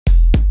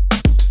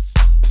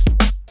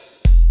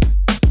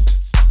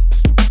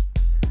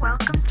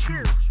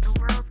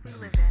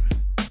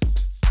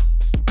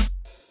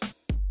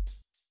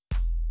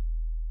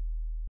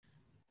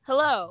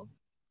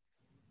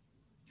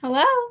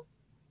Hello.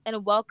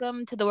 And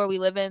welcome to the world we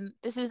live in.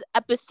 This is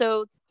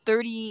episode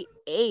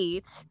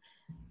 38.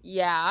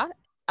 Yeah.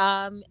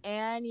 And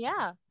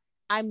yeah,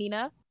 I'm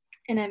Nina,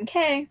 And I'm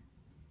Kay.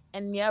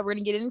 and yeah, we're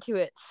gonna get into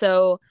it.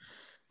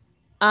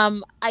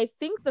 I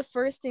think the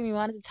first thing we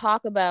wanted to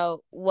talk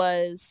about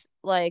was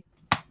like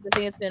the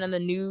thing that's been on the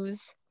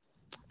news.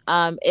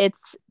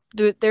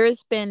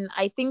 There's been,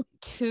 I think,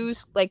 two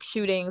like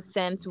shootings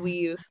since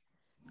we've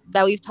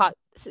taught,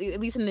 at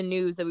least in the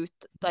news, that we've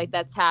like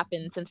that's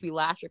happened since we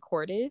last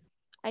recorded,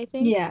 I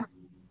think. Yeah.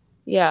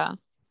 Yeah.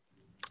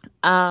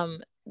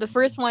 The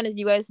first one is,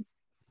 you guys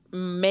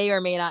may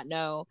or may not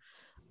know.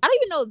 I don't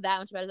even know that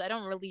much about it. I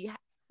don't really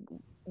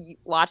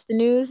watch the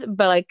news,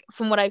 but like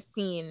from what I've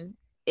seen,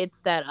 it's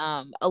that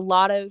a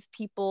lot of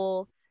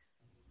people.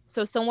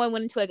 So someone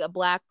went into like a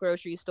black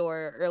grocery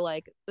store, or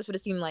like this would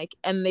have seemed like,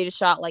 and they just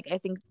shot like I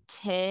think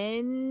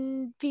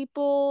 10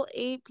 people,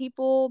 8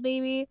 people,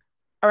 maybe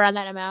around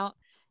that amount.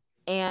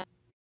 And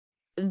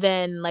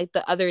then like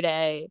the other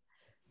day,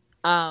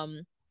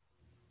 um,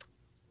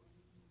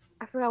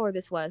 I forgot where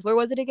this was. Where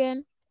was it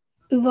again?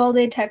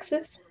 Uvalde,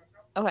 Texas.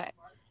 Okay.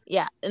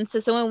 Yeah. And so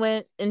someone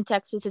went in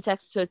Texas to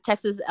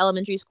Texas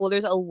elementary school.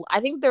 I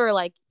think there were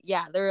like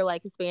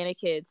Hispanic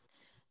kids,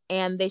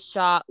 and they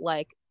shot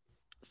like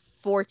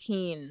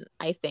 14,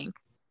 I think,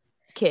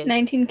 kids.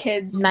 19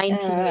 kids,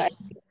 19.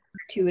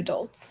 2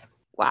 adults.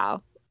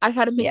 Wow. I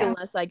had to make a Yeah.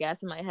 list, I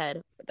guess, in my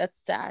head. That's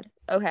sad.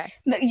 Okay.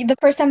 The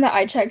first time that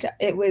I checked,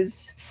 it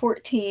was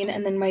 14,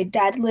 and then my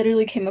dad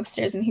literally came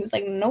upstairs and he was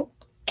like, nope,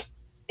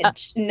 Uh,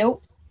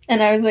 nope.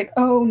 And I was like,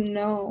 oh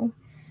no.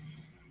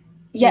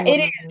 Yeah, it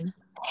is mm,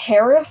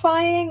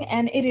 terrifying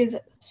and it is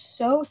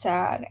so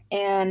sad.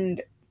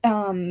 And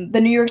the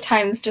New York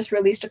Times just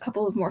released a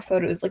couple of more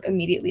photos like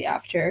immediately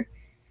after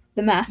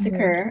the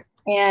massacre,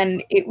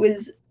 and it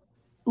was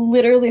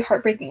literally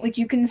heartbreaking. Like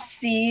you can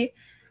see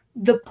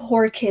the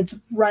poor kids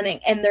running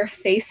and their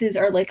faces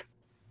are like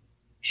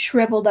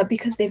shriveled up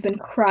because they've been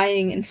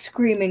crying and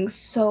screaming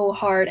so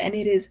hard, and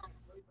it is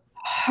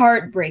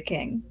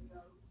heartbreaking.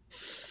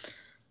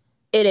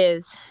 it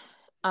is.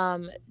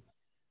 Um,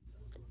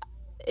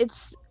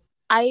 it's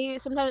I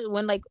sometimes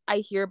when like I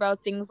hear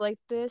about things like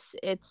this,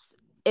 it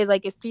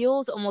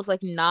feels almost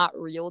like not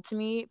real to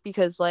me,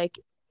 because like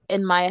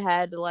in my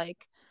head,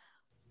 like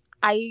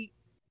I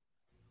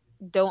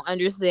don't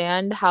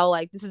understand how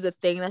like this is a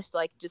thing that's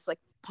like just like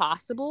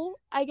possible,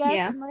 I guess,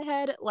 Yeah. in my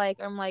head.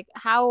 Like I'm like,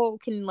 how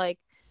can like,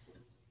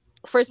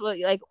 first of all,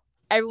 like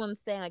everyone's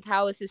saying like,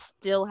 how is this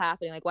still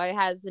happening? Like, why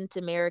hasn't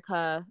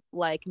America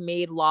like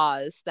made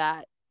laws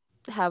that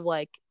have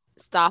like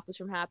stopped this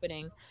from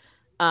happening?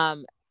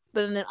 um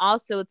but then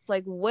also it's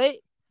like, what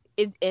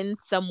is in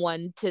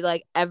someone to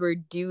like ever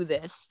do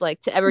this,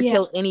 like to ever Yeah.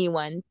 kill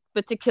anyone,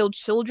 but to kill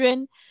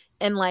children?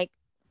 And like,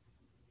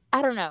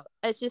 I don't know,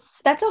 it's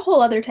just, That's a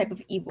whole other type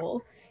of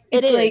evil.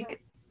 it It's is.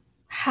 like,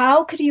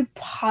 how could you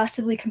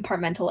possibly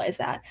compartmentalize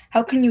that?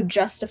 How can you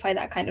justify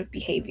that kind of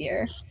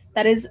behavior?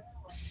 That is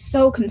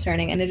so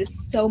concerning and it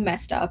is so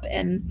messed up,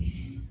 and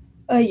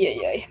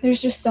yeah,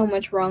 there's just so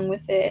much wrong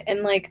with it.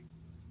 And like,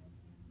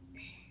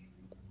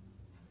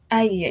 yeah,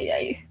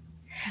 I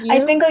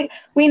Yeah. think like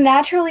we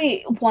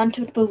naturally want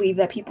to believe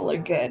that people are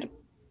good.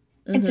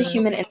 It's a Mm-hmm.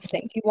 human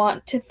instinct. You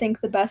want to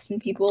think the best in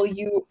people.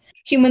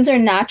 Humans are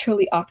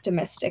naturally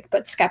optimistic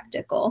but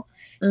skeptical.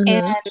 And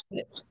Mm-hmm.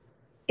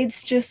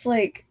 it's just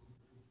like,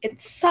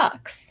 it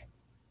sucks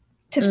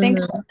to think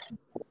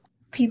Mm-hmm.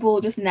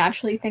 people just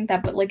naturally think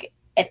that, but like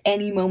at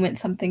any moment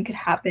something could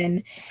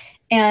happen.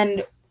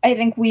 And I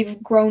think we've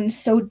become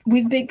so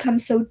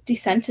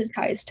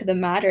desensitized to the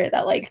matter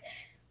that like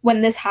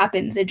when this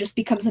happens, it just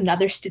becomes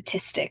another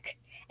statistic.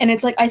 And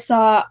it's like, I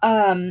saw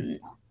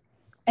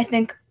I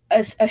think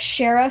a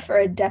sheriff or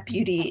a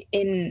deputy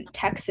in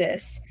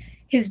Texas,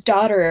 his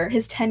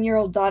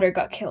 10-year-old daughter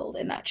got killed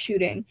in that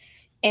shooting.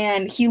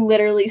 And he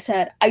literally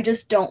said, I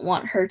just don't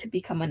want her to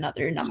become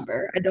another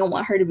number. I don't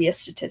want her to be a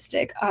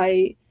statistic.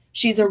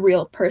 She's a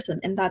real person.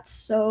 And that's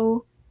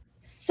so,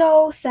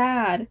 so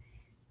sad.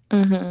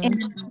 Mm-hmm.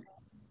 And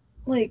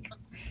like,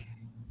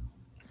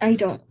 I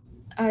don't,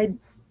 I,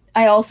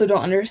 I also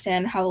don't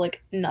understand how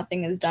like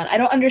nothing is done. I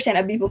don't understand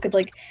how people could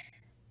like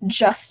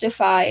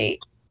justify.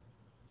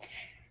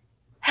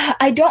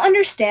 I don't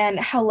understand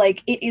how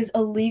like it is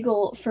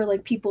illegal for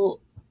like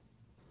people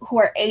who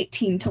are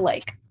 18 to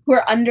like who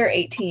are under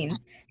 18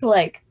 to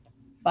like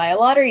buy a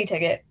lottery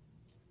ticket.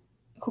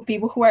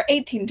 People who are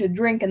 18 to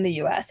drink in the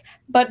US,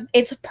 but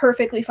it's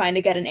perfectly fine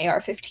to get an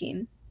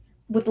AR-15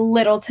 with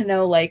little to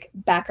no like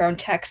background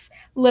checks,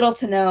 little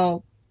to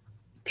no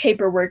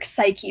paperwork,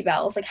 psyche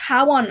evals. Like,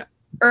 how on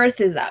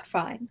earth is that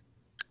fine?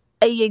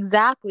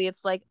 Exactly.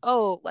 It's like,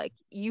 oh, like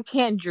you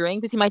can't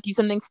drink because you might do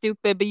something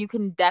stupid, but you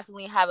can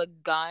definitely have a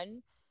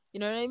gun. You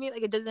know what I mean?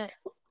 Like it doesn't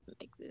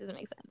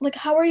make sense. Like,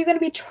 how are you going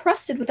to be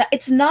trusted with that?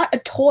 It's not a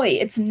toy.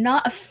 It's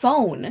not a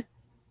phone.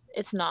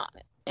 It's not.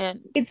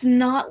 And It's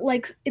not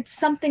like, it's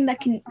something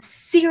that can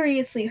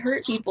seriously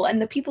hurt people,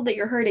 and the people that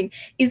you're hurting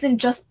isn't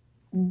just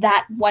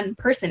that one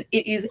person.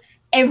 It is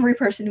every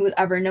person who has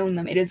ever known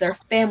them. It is their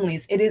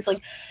families. It is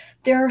like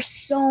there are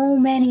so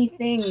many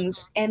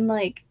things, and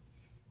like,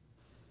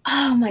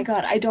 oh my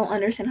god, I don't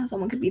understand how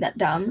someone could be that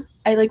dumb.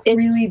 I like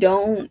really It's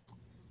don't.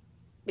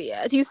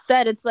 yeah, as you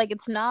said, it's like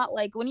it's not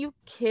like when you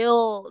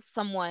kill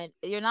someone,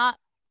 you're not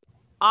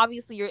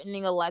obviously you're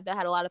ending a life that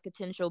had a lot of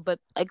potential, but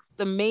like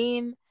the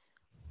main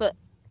but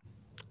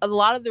a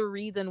lot of the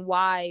reason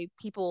why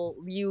people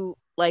view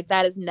like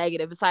that is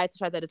negative, besides the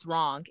fact that it's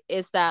wrong,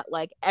 is that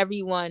like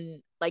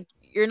everyone like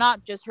you're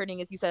not just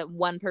hurting, as you said,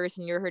 one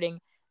person, you're hurting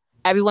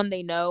everyone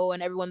they know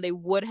and everyone they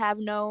would have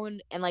known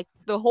and like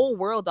the whole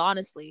world,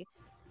 honestly.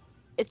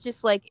 It's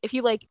just like if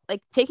you like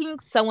taking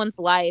someone's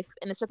life,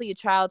 and especially a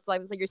child's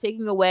life, it's like you're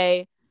taking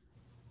away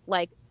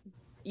like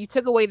you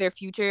took away their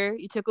future,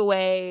 you took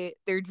away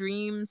their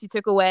dreams, you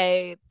took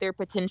away their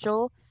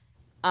potential.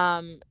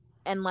 um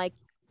and like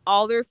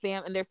all their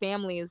and their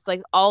families,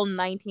 like all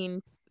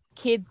 19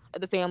 kids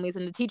of the families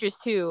and the teachers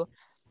too,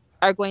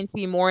 are going to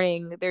be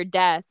mourning their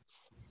deaths.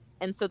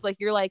 And so it's like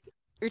you're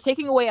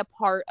taking away a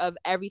part of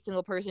every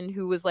single person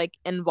who was like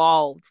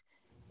involved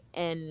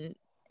in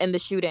the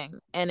shooting.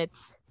 And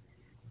it's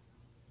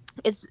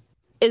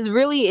it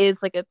really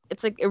is like it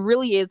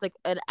really is like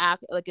an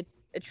act, like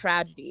a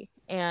tragedy.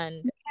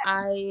 And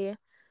I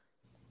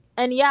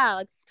and yeah,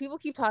 like people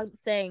keep talking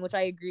saying, which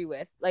I agree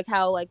with, like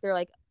how like they're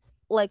like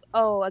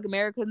oh, like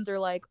Americans are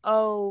like,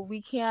 oh,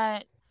 we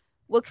can't,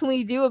 what can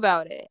we do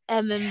about it?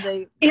 And then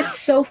they It's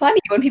so funny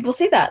when people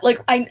say that. Like,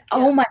 yeah.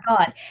 oh my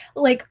god,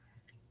 like,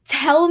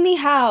 tell me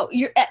how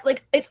you're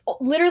like, it's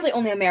literally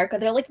only America.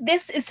 They're like,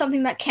 this is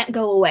something that can't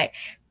go away.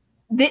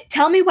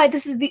 Tell me why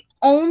this is the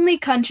only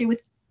country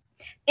with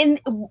in.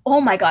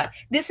 Oh my god,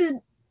 this is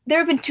there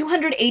have been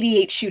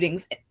 288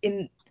 shootings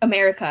in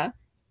America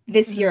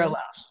this year Mm-hmm. alone,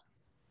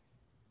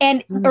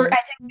 and or Mm-hmm. I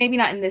think maybe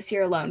not in this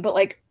year alone, but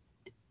like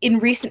in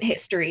recent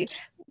history.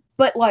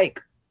 But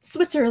like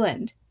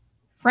Switzerland,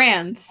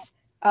 France,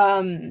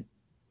 um,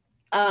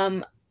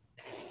 um,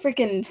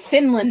 freaking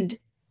Finland.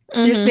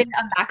 There's been Mm-hmm.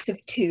 a max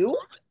of two.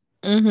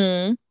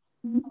 Mm-hmm.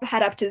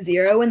 Had up to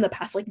zero in the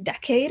past like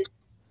decade.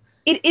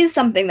 It is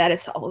something that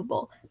is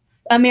solvable.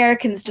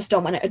 Americans just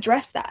don't want to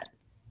address that,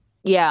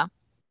 Yeah.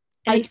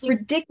 and I it's think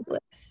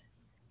ridiculous.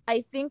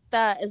 I think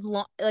that as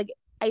long like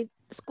I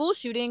school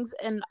shootings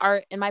and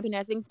are, in my opinion,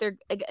 I think they're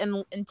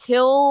and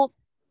until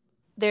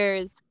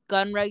there's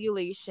gun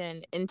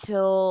regulation,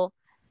 until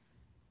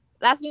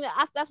that's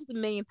the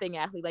main thing,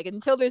 actually, like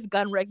until there's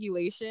gun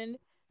regulation,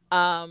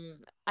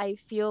 I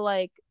feel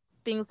like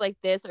things like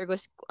this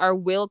are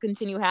will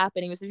continue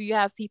happening. Because if you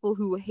have people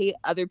who hate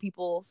other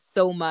people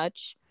so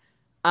much,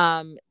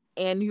 um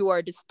and who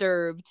are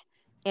disturbed,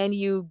 and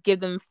you give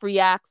them free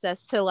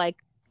access to like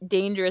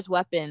dangerous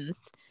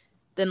weapons,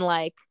 then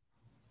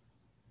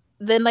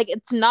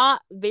it's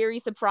not very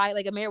surprised.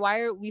 Like, Amir, why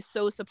are we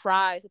so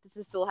surprised that this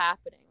is still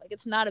happening? Like,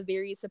 it's not a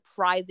very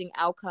surprising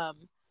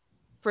outcome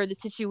for the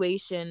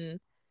situation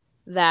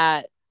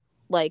that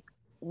like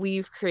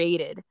we've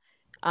created.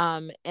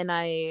 And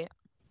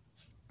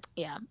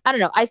yeah, I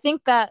don't know, I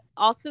think that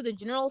also the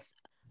general,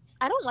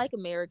 I don't like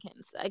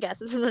Americans, I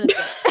guess is what I'm gonna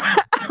say.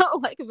 I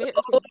don't like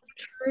Oh, Americans.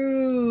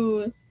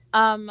 true.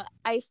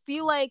 I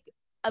feel like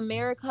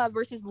America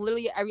versus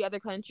literally every other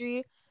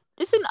country,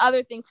 just in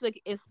other things,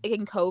 like is like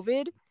in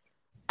COVID,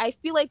 I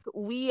feel like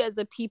we as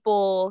a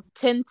people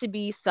tend to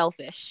be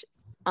selfish.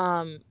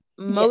 Yeah,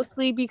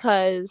 Mostly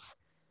because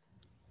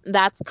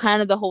that's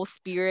kind of the whole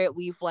spirit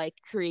we've like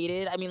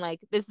created. I mean,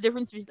 like this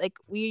difference, like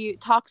we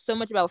talk so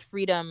much about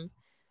freedom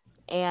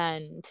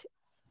and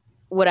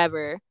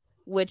whatever,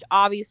 which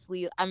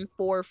obviously I'm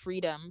for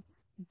freedom,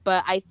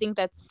 but I think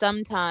that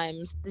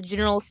sometimes the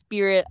general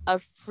spirit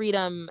of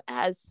freedom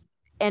has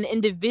and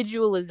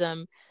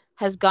individualism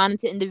has gone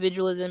into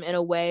individualism in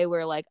a way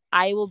where like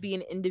I will be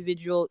an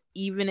individual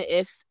even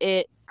if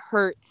it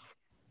hurts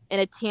in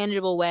a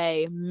tangible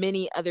way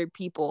many other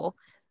people.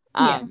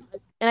 yeah,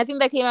 And I think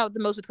that came out the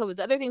most with COVID.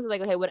 The other things are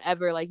like, okay,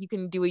 whatever, like you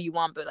can do what you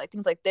want, but like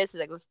things like this is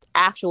like with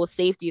actual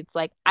safety. It's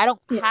like I don't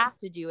yeah, have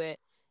to do it,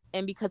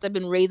 and because I've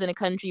been raised in a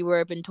country where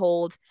I've been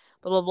told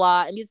blah blah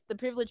blah, and because the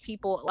privileged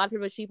people, a lot of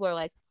privileged people are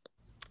like,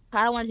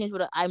 I don't want to change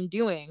what I'm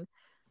doing.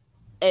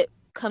 It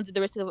comes at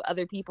the risk of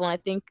other people, and I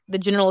think the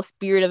general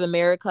spirit of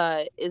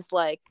America is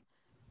like,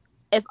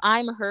 if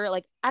I'm hurt,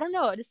 like I don't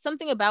know, just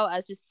something about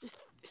us just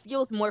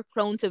feels more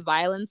prone to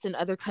violence in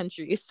other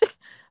countries.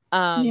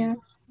 um, yeah,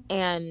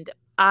 and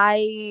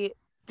I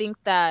think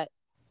that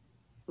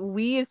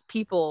we as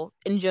people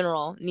in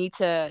general need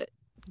to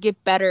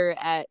get better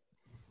at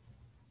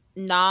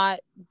not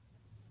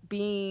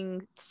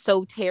being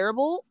so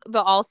terrible,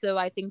 but also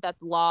I think that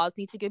the laws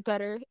need to get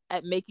better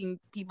at making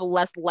people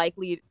less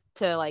likely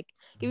to like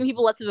giving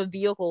people less of a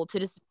vehicle to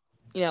just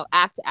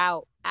act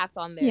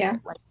yeah,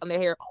 on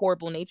their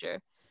horrible nature.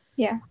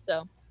 yeah.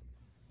 So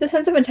The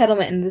sense of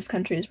entitlement in this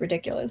country is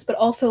ridiculous, but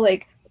also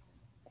like,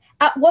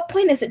 at what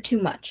point is it too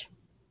much?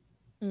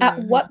 At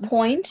what mm-hmm.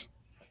 point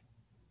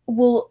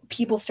will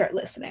people start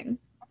listening?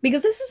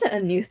 Because this isn't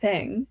a new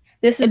thing.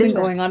 This has It been isn't.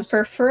 going on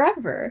for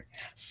forever.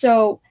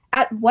 So,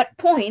 at what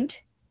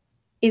point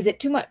is it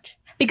too much?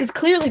 Because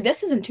clearly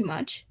this isn't too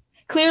much.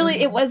 Clearly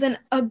it wasn't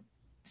a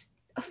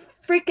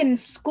freaking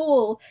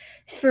school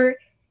for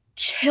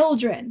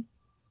children,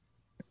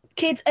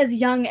 kids as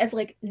young as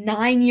like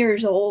 9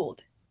 years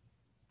old.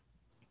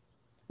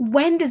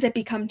 When does it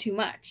become too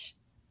much?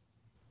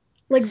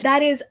 Like,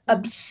 that is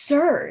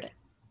absurd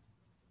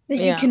that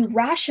you can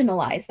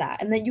rationalize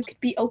that, and that you could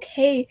be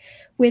okay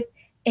with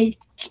a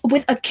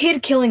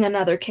kid killing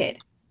another kid.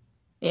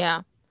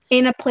 Yeah.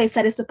 In a place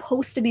that is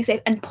supposed to be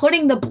safe, and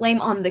putting the blame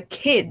on the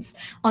kids,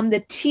 on the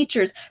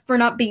teachers for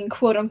not being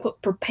quote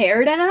unquote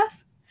prepared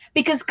enough,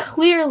 because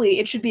clearly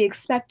it should be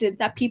expected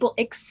that people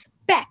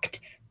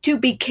expect to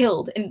be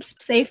killed in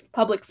safe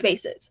public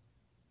spaces.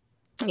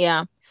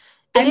 Yeah.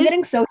 I'm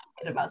getting so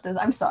excited about this.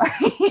 I'm sorry.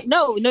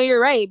 No, you're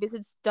right, because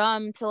it's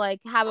dumb to like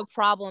have a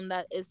problem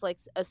that is like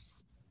a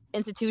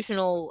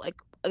institutional, like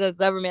a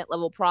government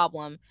level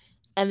problem,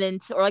 and then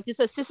or like just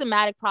a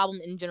systematic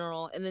problem in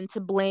general, and then to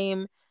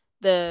blame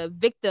the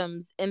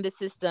victims in the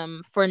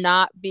system for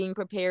not being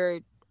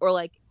prepared,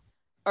 or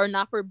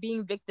not for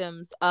being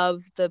victims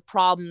of the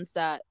problems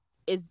that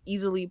is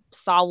easily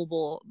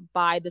solvable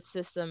by the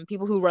system,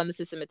 people who run the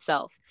system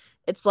itself.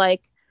 It's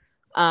like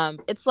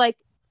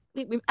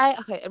it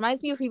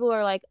reminds me of people who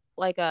are like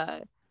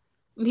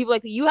people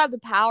like, you have the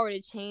power to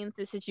change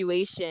the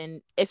situation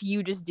if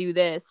you just do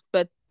this,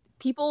 but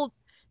people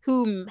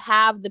who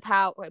have the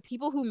power, like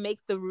people who make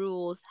the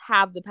rules,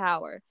 have the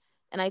power.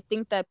 And I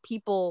think that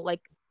people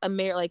like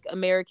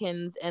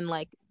Americans and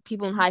like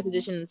people in high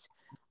positions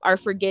are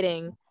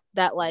forgetting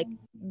that like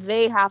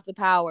they have the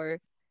power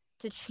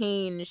to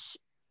change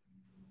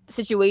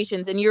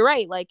situations. And you're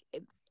right, like,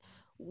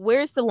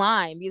 where's the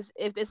line? Because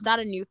if it's not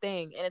a new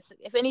thing, and it's,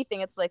 if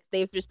anything, it's like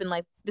they've just been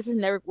like,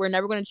 we're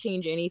never going to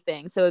change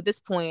anything. So at this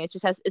point, it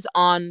just it's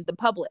on the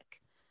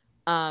public,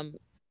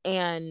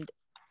 and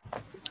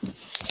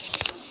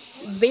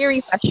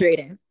very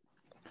frustrating.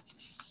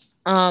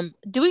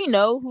 Do we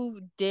know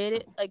who did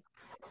it? Like,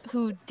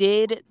 who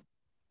did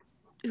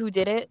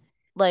it?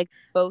 Like,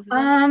 both of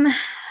them?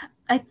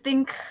 I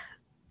think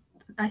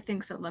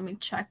so. Let me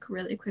check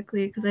really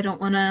quickly, because I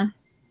don't want to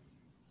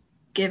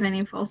give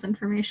any false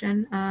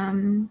information.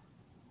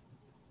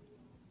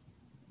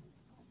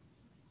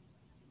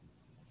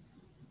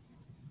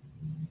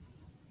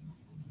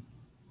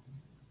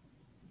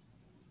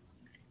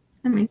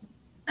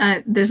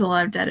 There's a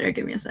lot of dead air.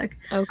 Give me a sec.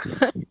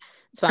 Okay.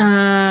 It's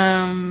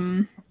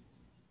fine.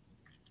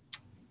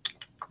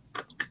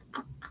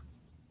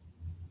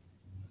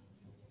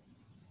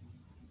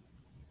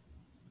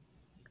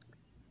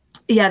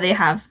 Yeah, they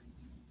have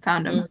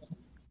found him.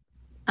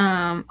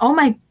 Oh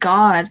my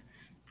god.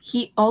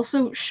 He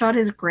also shot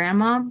his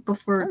grandma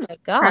before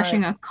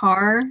crashing a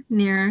car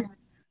near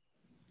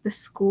the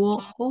school.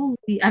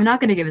 Holy, I'm not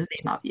going to give his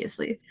name,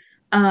 obviously.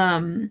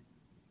 But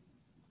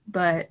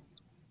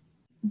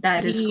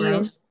that is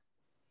gross.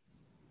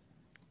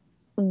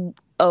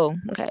 Oh,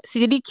 okay. So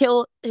did he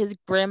kill his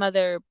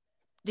grandmother?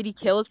 Did he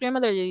kill his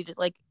grandmother, or did he just,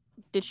 like,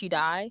 did she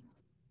die?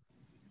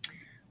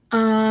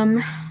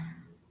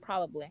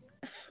 Probably.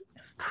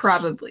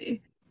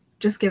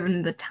 Just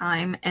given the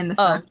time and the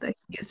fact that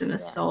he used an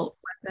assault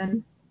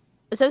weapon.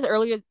 It says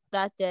earlier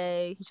that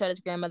day he shot his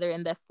grandmother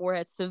in the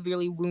forehead,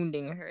 severely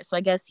wounding her. So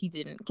I guess he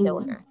didn't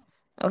kill her.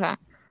 Okay.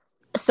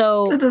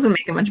 So that doesn't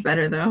make it much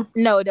better, though.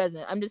 No, it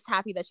doesn't. I'm just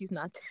happy that she's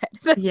not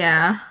dead.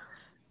 Yeah.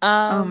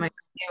 Oh my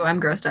god,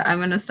 I'm grossed out. I'm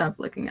gonna stop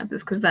looking at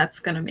this, because that's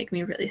gonna make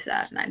me really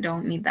sad, and I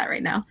don't need that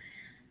right now.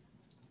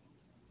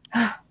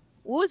 What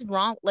was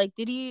wrong? Like,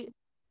 did he?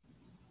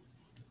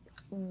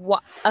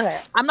 What? Okay,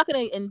 I'm not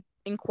gonna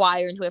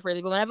inquire into it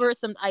further. But whenever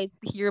I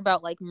hear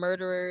about like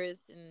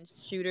murderers and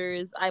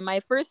shooters, my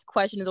first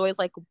question is always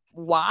like,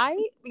 why?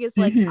 Because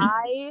like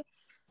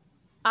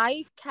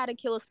I had to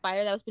kill a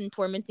spider that was been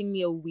tormenting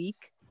me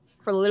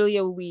for literally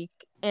a week,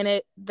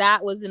 and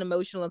that was an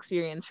emotional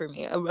experience for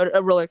me, a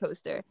roller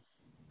coaster.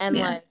 And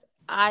how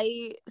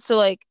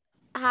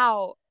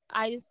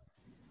I just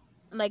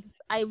like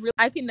I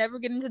can never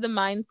get into the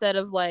mindset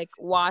of like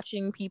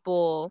watching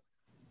people.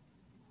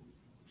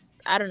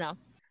 I don't know.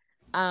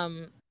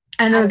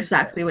 I know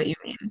exactly what you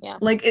mean. Yeah.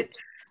 Like,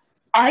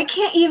 I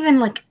can't even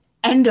like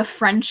end a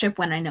friendship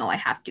when I know I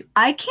have to.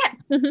 I can't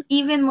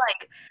even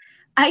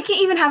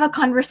have a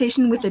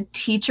conversation with a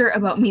teacher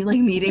about me like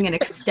needing an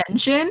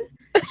extension.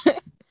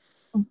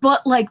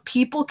 But like,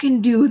 people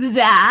can do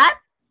that.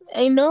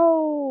 I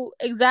know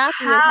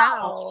exactly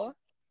how.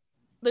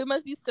 There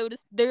must be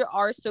they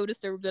are so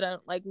disturbed that I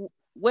don't like.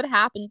 What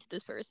happened to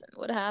this person?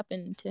 What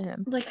happened to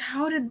him? Like,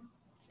 how did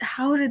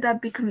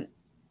that become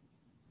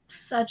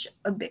such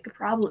a big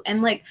problem?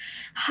 And like,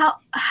 how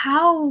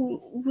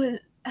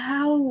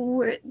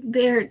were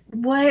there?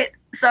 What?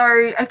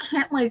 Sorry, I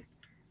can't like.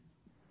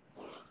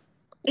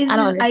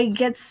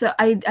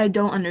 I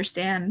don't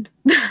understand.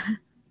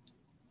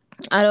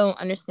 I don't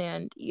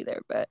understand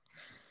either, but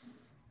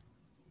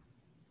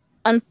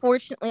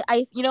unfortunately,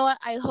 you know what?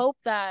 I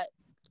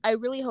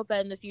really hope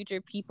that in the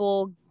future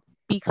people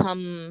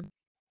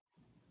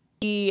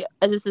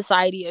as a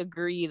society,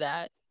 agree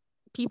that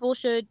people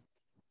should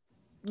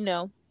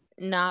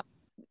not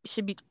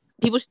should be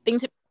people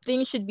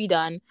things should be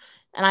done,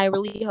 and I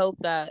really hope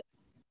that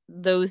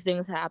those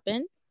things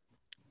happen.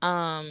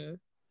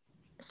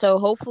 So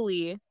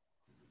hopefully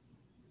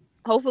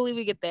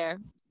we get there.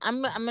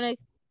 I'm gonna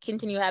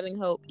continue having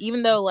hope,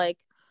 even though like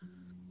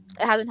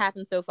it hasn't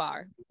happened so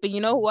far. But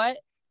you know what?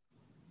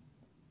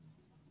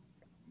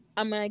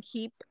 I'm gonna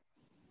keep.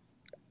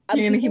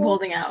 You're gonna keep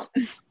holding out.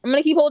 I'm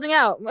gonna keep holding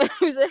out.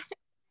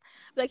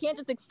 I can't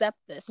just accept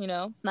this.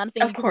 It's not a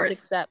thing you can just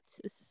accept.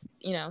 It's just,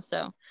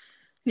 so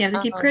you have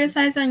to keep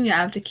criticizing. You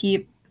have to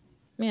keep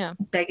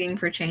begging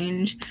for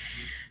change,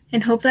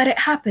 and hope that it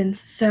happens.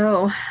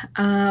 So,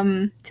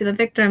 to the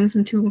victims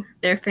and to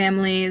their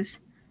families,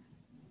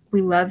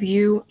 we love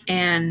you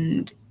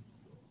and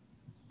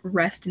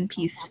rest in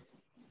peace.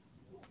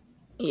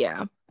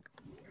 Yeah.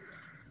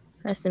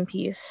 Rest in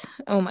peace.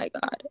 Oh my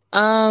God.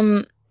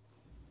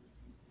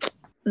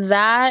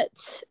 That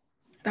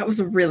was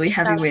a really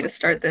heavy way to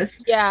start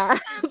this. Yeah.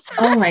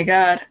 Oh my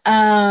God.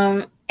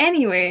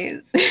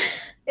 Anyways.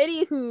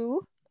 Anywho.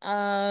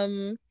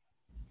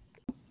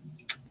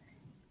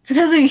 For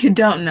those of you who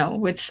don't know,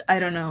 which I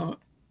don't know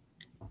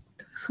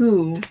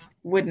who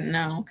wouldn't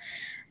know,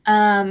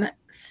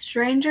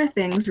 Stranger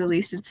Things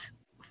released its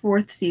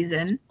 4th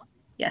season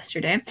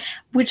yesterday,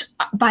 which,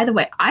 by the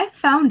way, I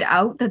found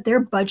out that their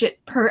budget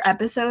per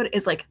episode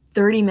is like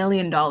 $30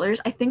 million. I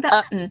think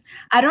that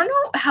I don't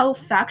know how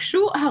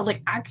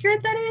like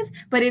accurate that is,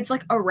 but it's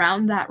like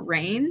around that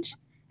range,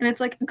 and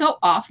it's like, go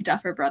off,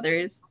 Duffer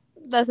Brothers.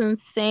 That's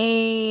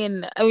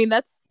insane. I mean,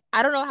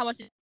 I don't know how much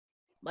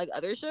like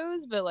other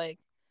shows, but like,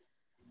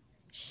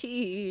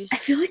 sheesh. I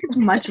feel like it's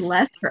much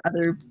less for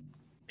other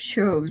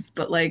shows,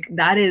 but like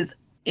that is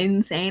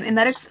insane, and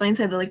that explains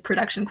why the like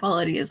production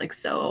quality is like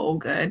so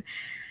good.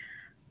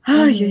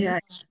 Oh yeah.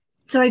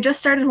 So I just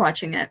started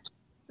watching it.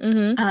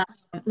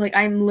 Like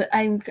I'm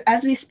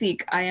as we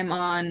speak, I am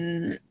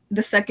on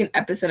the 2nd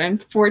episode. I'm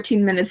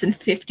 14 minutes and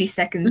 50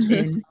 seconds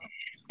in,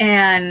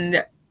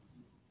 and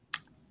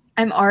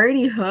I'm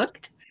already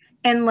hooked.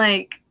 And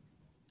like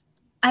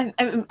I'm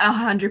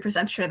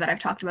 100% sure that I've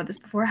talked about this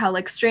before, how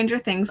like Stranger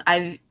Things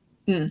has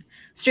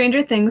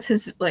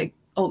like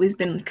always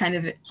been kind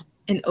of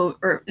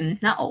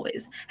not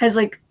always, has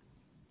like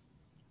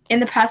in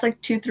the past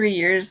like 2-3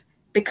 years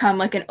become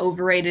like an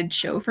overrated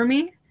show for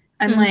me.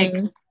 I'm like,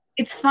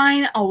 it's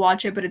fine, I'll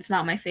watch it, but it's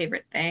not my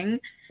favorite thing.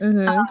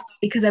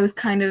 Because I was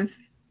kind of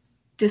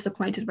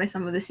disappointed by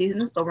some of the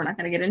seasons, but we're not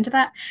going to get into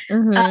that.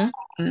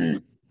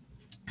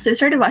 So I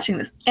started watching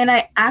this, and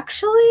I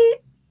actually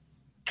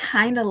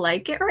kind of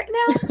like it right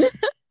now.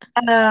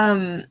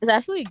 It's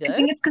actually good. I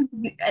think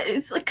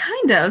it's like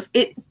kind of,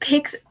 it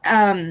picks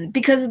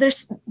because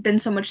there's been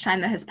so much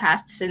time that has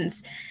passed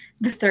since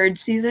the 3rd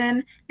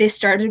season. They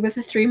started with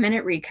a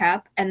 3-minute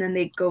recap, and then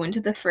they go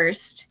into the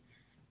first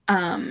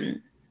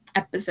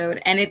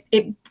episode, and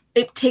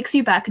it takes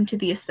you back into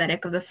the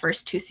aesthetic of the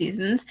first 2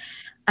 seasons,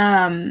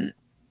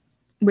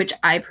 which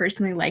I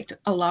personally liked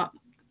a lot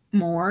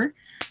more.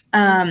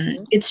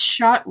 It's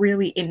shot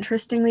really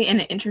interestingly, and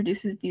it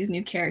introduces these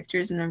new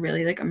characters in a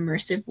really like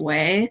immersive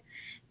way,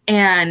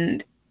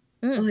 and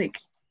like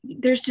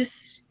there's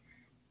just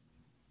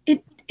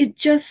it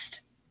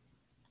just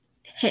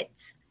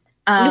hits.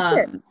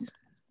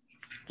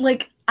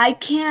 Like I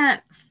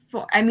can't.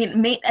 I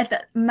mean,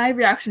 my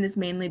reaction is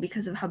mainly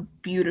because of how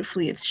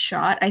beautifully it's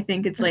shot. I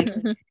think it's like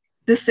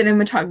the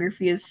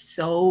cinematography is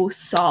so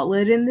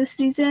solid in this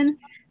season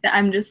that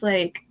I'm just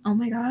like, oh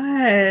my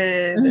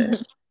God.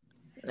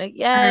 Like,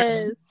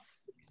 yes.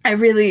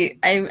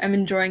 I'm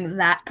enjoying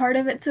that part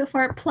of it so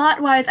far.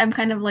 Plot-wise, I'm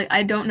kind of like,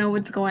 I don't know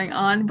what's going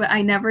on, but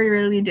I never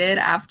really did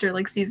after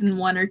like season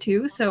 1 or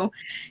 2. So,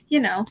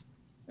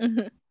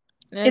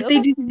 if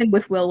they do something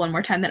with Will one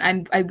more time,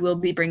 then I will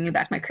be bringing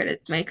back my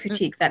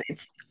critique that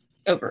it's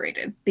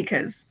overrated,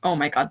 because oh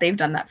my God, they've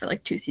done that for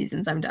like 2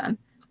 seasons. I'm done.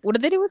 What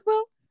did they do with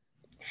Will?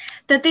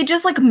 That they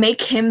just like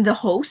make him the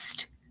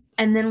host,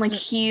 and then like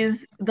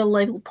he's the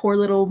like poor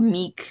little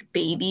meek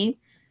baby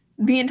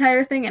the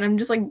entire thing, and I'm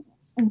just like,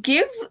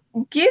 give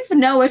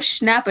Noah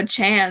Schnapp a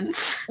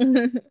chance.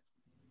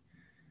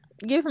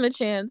 Give him a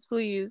chance,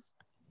 please.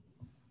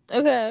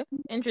 Okay,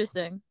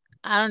 interesting.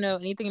 I don't know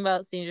anything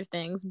about Stranger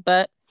Things,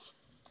 but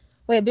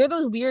wait, they're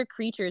those weird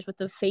creatures with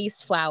the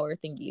face flower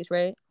thingies,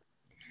 right?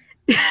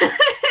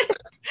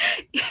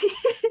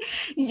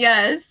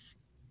 Yes.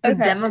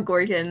 Okay.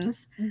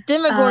 Demogorgons.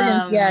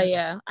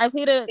 Yeah. I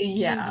played a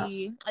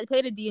D&D. I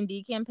played a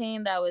D&D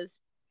campaign that was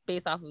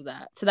based off of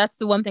that. So that's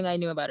the one thing I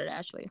knew about it,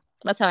 Ashley.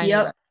 That's how I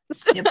knew it.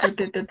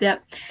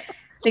 Yep.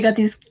 They got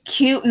these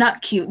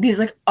these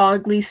like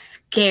ugly,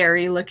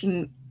 scary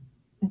looking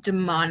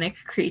demonic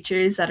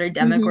creatures that are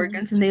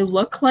demogorgons, and they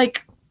look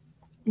like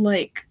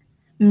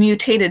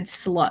mutated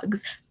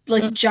slugs.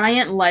 Like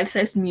giant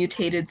life-size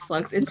mutated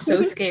slugs. It's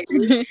so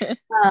scary.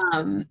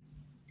 And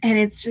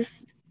it's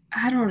just,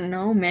 I don't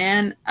know,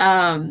 man.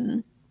 I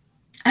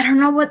don't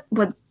know what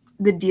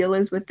the deal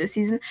is with this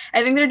season.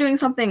 I think they're doing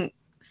something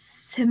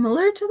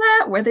similar to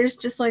that, where there's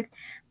just like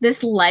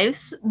this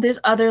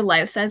other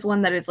life-size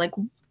one that is like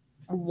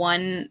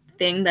one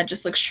thing that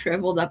just looks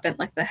shriveled up in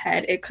like the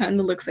head. It kind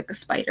of looks like a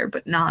spider,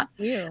 but not.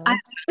 I, Ew.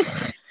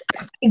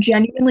 I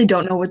genuinely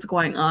don't know what's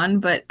going on,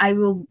 but I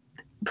will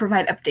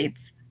provide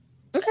updates.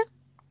 Okay.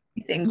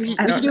 I think We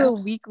should do know.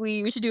 a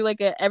weekly. We should do like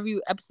every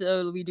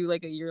episode. We do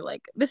like a year.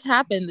 Like this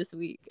happened this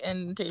week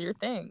and Stranger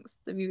Things.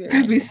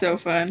 That'd be so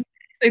fun.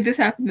 Like this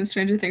happened in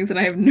Stranger Things, and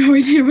I have no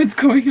idea what's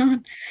going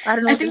on. I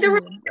don't know. I think there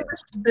was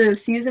the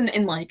season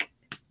in like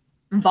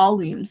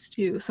volumes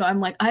too, so I'm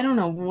like, I don't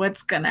know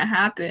what's gonna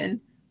happen.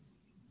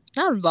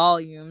 Not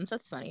volumes.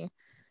 That's funny.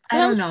 I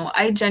don't know.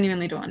 I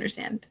genuinely don't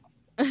understand.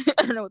 I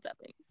don't know what's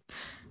happening.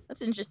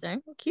 That's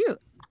interesting. Cute.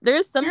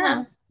 There's some.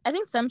 Yeah. I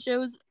think some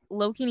shows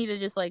low-key need to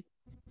just like.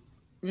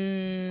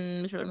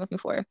 That's what I'm looking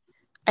for.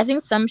 I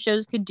think some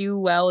shows could do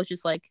well with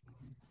just like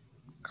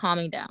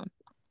calming down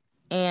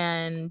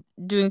and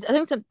doing.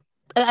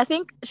 I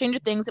think Stranger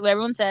Things. What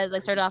everyone says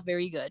like started off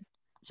very good.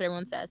 So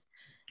everyone says,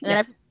 and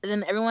Yes.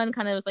 then everyone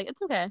kind of was like,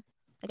 it's okay.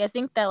 Like I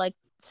think that like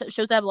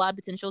shows that have a lot of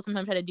potential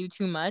sometimes try to do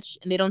too much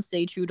and they don't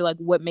stay true to like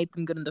what made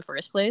them good in the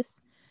first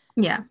place.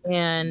 Yeah.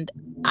 And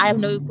I have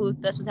no clue if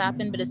that's what's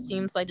happened, but it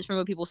seems like just from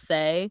what people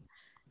say,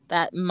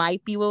 that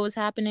might be what was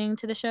happening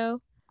to the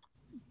show.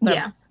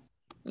 But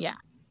yeah.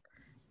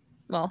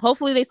 Well,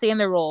 hopefully they stay in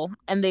their role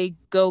and they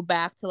go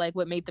back to like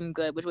what made them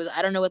good, which was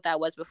I don't know what that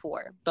was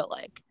before, but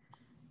like,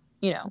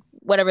 you know,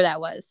 whatever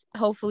that was.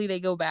 Hopefully they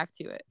go back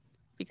to it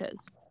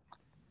because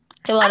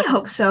I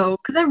hope so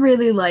because I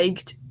really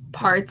liked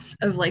parts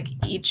of like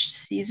each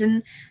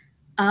season.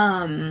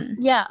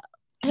 Yeah.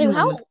 Hey,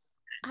 how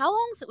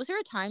long was there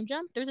a time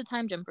jump? There was a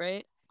time jump,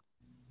 right?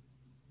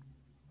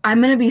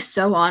 I'm gonna be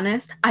so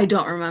honest. I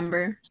don't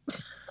remember.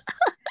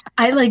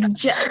 I'm pretty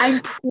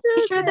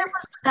sure there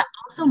was that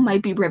also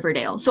might be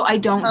Riverdale, so I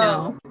don't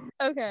know.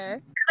 Okay.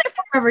 Like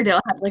Riverdale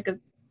had like a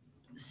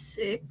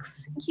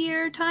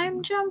 6-year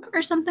time jump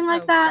or something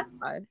like that.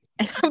 God.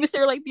 I was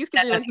there like these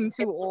kids are looking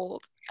too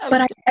old.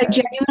 But I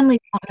genuinely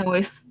don't know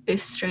if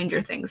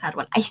Stranger Things had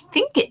one. I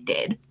think it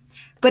did.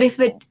 But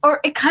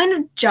it kind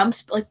of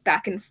jumps like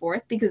back and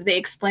forth because they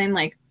explain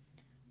like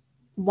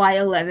why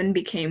Eleven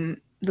became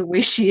the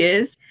way she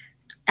is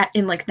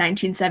in like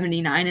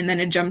 1979, and then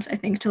it jumps I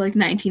think to like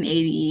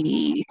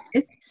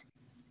 1986,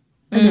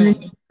 and then it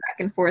jumps back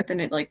and forth,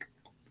 and it like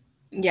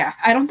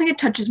I don't think it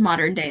touches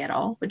modern day at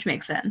all, which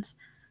makes sense.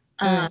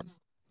 Yeah.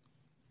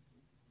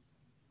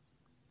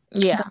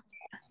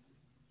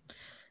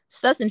 So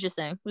that's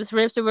interesting.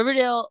 So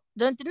Riverdale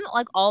didn't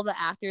like all the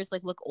actors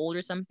like look old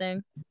or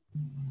something?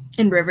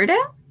 In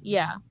Riverdale?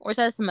 Yeah. Or is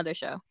that some other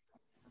show?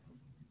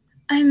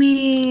 I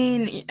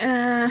mean,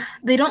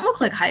 they don't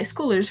look like high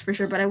schoolers for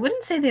sure, but I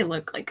wouldn't say they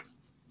look like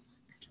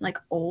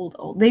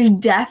old. They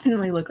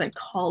definitely look like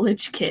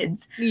college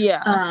kids.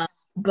 Yeah.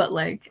 But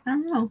like, I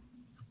don't know.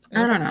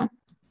 I don't know.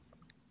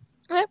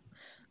 Okay.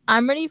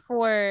 I'm ready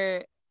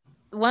for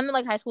one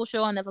like high school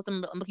show on Netflix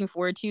I'm looking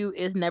forward to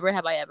is Never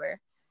Have I Ever.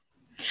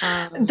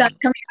 That's coming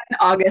out in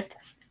August.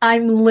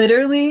 I'm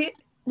literally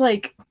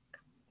like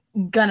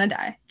gonna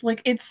die.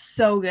 Like it's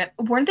so good.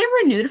 Weren't they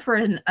renewed for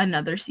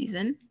another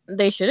season?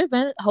 They should have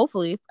been.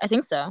 Hopefully, I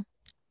think so.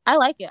 I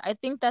like it. I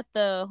think that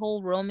the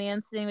whole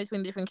romance thing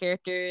between different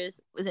characters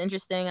was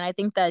interesting, and I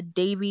think that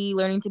Davy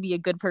learning to be a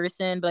good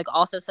person, but like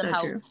also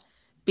somehow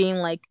being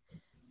like,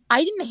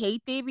 I didn't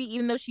hate Davy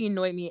even though she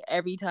annoyed me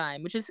every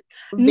time, which is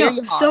very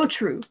hard. So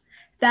true.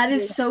 That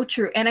is so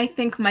true. And I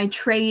think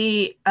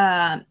Maitreyi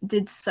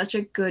did such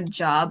a good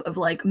job of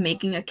like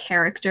making a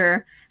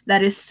character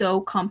that is so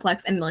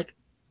complex and like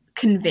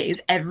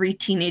conveys every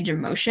teenage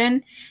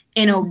emotion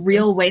in a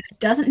real way that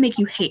doesn't make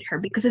you hate her,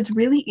 because it's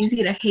really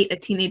easy to hate a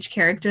teenage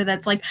character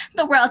that's like,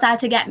 the world's out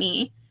to get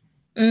me.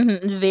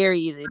 Very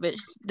easy, but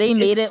they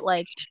made it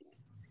like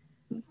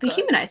they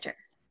humanized her.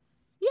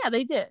 Yeah,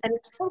 they did. And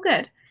it's so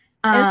good.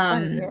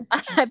 I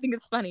think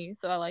it's funny,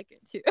 so I like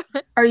it too.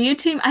 Are you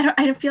team? I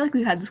don't feel like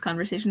we've had this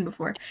conversation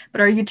before,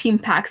 but are you team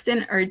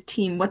Paxton or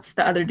team what's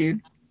the other dude?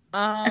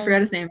 I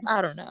forgot his name.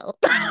 I don't know.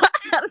 I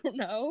don't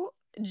know.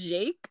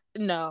 Jake?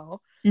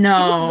 No. He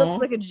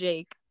looks like a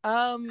Jake.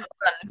 Ben?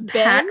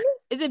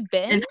 Is it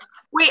Ben?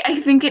 Wait, I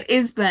think it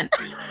is Ben.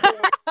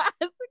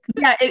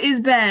 Yeah, it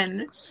is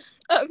Ben.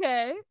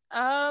 Okay.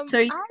 So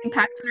are you team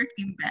Paxton or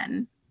team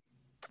Ben?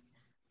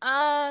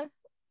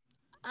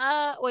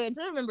 Wait, I'm trying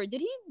to remember.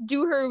 Did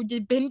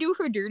Ben do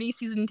her dirty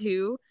season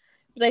 2?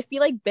 Because I feel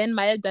like Ben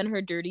might have done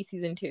her dirty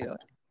season 2.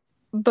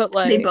 But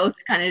like they both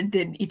kind of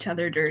did each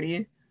other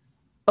dirty.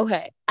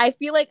 Okay. I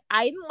feel like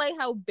I didn't like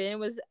how Ben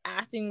was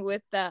acting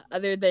with that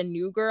the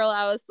new girl.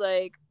 I was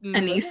like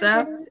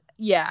Anissa?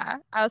 Yeah.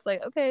 I was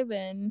like, okay,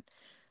 Ben.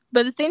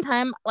 But at the same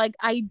time, like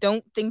I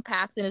don't think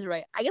Paxton is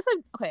right. I guess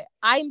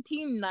I'm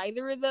team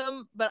neither of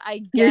them, but I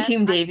guess you're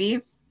team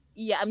Davy?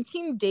 Yeah, I'm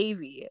team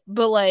Davy.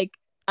 But like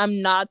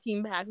I'm not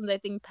team Paxton. I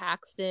think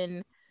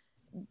Paxton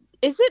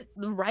isn't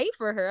right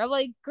for her. I'm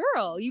like,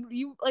 girl,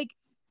 you like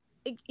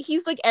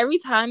he's like every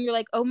time you're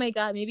like, oh my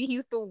god, maybe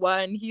he's the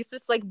one. He's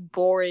just like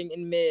boring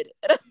and mid.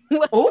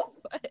 What?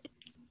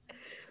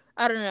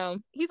 I don't know.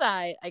 He's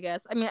I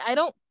guess. I mean,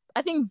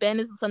 I think Ben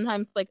is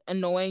sometimes like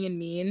annoying and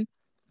mean,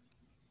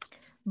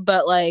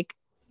 but like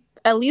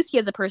at least he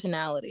has a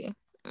personality.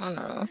 I don't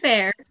know.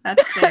 Fair.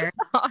 That's fair.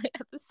 That's all I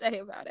have to say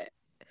about it.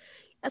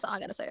 That's all I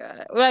gotta say about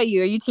it. What about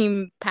you? Are you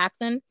team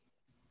Paxton?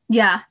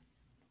 Yeah.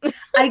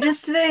 I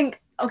just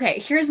think, okay,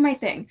 here's my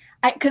thing.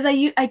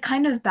 I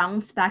kind of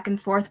bounce back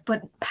and forth,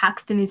 but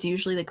Paxton is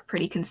usually like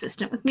pretty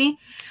consistent with me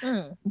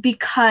Mm.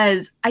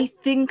 because I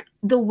think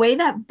the way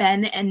that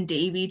Ben and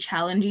Davy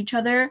challenge each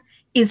other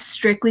is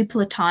strictly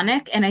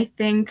platonic, and I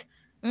think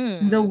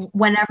Mm.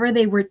 whenever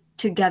they were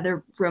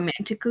together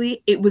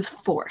romantically, it was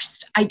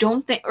forced. I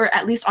don't think, or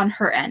at least on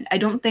her end, I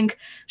don't think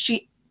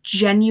she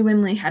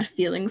genuinely had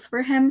feelings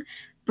for him,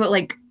 but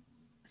like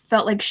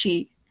felt like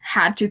she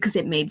had to because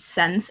it made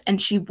sense, and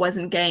she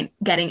wasn't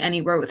getting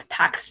anywhere with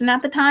Paxton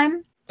at the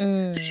time.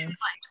 So she Mm. was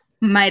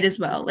like, might as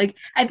well. Like,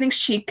 I think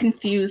she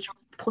confused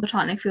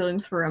platonic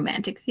feelings for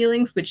romantic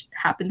feelings, which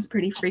happens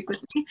pretty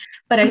frequently.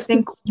 But I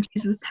think when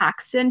she's with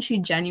Paxton, she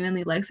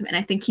genuinely likes him, and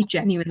I think he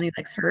genuinely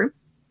likes her.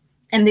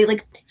 And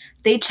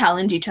they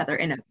challenge each other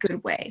in a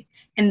good way,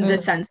 in the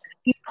sense that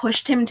he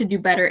pushed him to do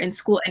better in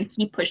school and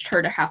he pushed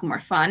her to have more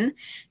fun.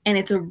 And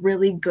it's a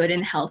really good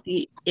and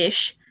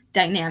healthy-ish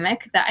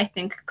dynamic that I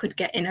think could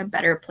get in a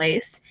better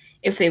place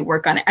if they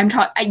work on it.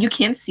 You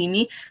can't see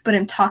me, but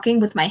I'm talking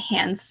with my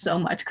hands so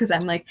much because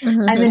I'm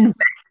Mm-hmm.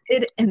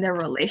 invested in their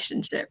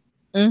relationship.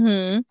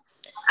 Mm-hmm.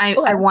 I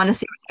Okay. want to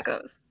see where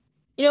that goes.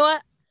 You know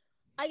what?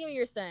 I get what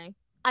you're saying.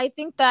 I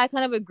think that I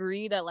kind of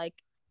agree that like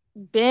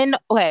Ben.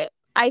 Okay,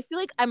 I feel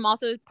like I'm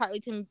also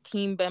partly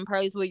team Ben.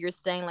 Partly is what you're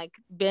saying. Like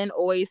Ben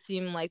always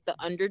seemed like the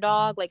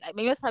underdog. Like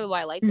maybe that's probably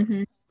why I liked him Mm-hmm.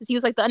 because he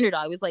was like the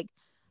underdog. It was like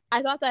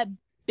I thought that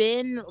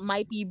Ben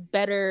might be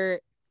better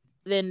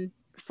than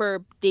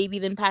for Davy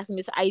than Paxton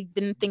because I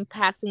didn't think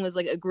Paxton was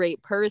like a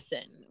great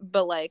person.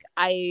 But like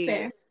I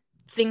Fair.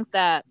 think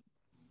that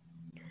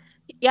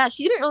yeah,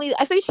 she didn't really.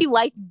 I think she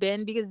liked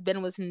Ben because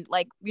Ben was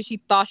like because she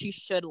thought she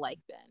should like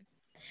Ben.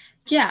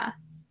 Yeah.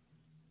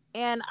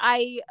 And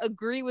I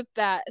agree with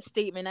that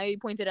statement. Now you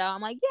pointed out,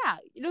 I'm like, yeah,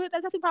 you know what?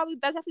 That's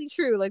definitely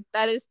true. Like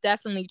that is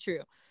definitely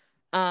true.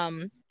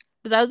 Um,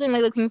 because I wasn't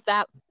really looking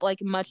that like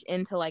much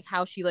into like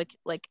how she like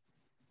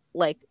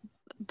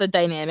the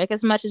dynamic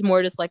as much as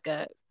more just like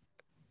a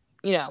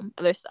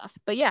other stuff.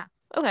 But yeah,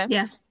 okay.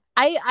 Yeah.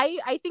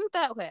 I think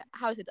that okay.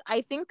 How is it? I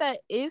think that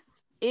if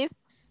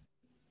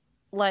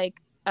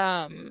like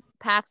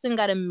Paxton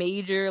got a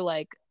major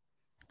like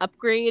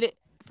upgrade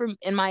from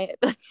in my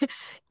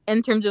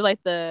in terms of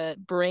like the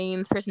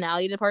brain's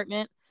personality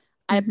department,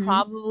 I Mm-hmm.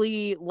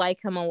 probably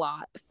like him a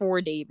lot for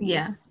Davy.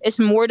 Yeah. It's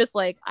more just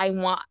like I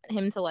want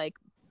him to like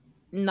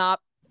not.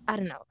 I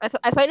don't know.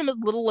 I find him a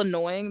little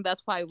annoying.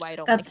 That's probably why I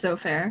don't like That's him. so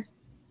fair.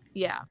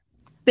 Yeah,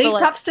 but Big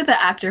like props to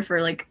the actor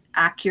for like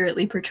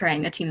accurately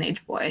portraying a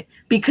teenage boy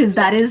because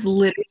yeah. that is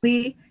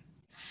literally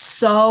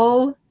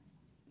so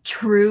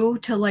true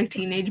to like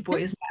teenage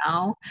boys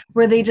now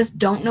where they just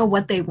don't know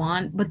what they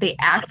want but they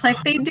act like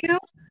they do,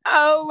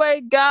 Oh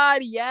my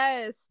god,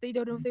 yes. They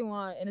don't know what they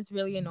want, and it's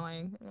really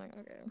annoying. I'm like,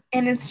 okay.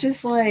 and it's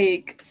just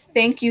like,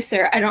 thank you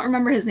sir. I don't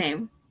remember his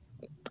name.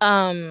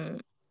 Um,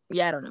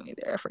 yeah, I don't know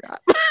either. I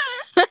forgot.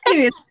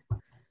 Anyways.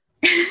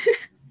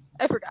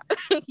 I forgot.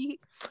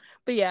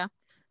 But yeah,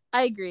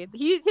 I agree.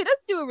 He does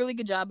do a really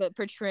good job at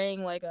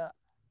portraying like a.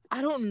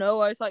 I don't know.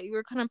 I thought you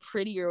were kind of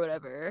pretty or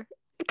whatever.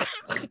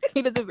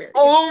 He does a very good.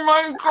 Oh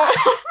my god.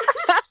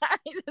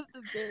 He does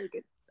a very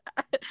good.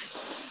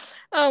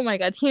 Oh my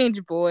god,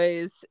 teenage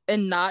boys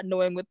and not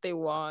knowing what they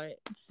want.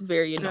 It's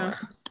very annoying.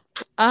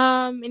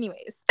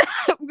 Anyways,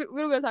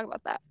 we're gonna talk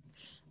about that.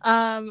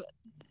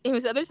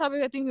 Anyways, the other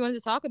topic I think we wanted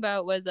to talk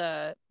about was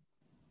the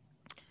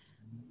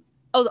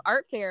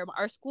art fair.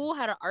 Our school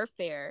had an art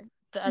fair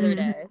the other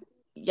day,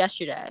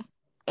 yesterday,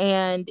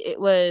 and it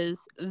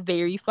was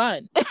very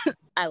fun.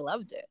 I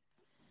loved it.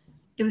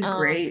 It was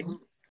great.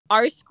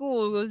 Our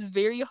school was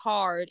very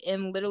hard,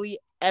 and literally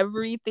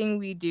everything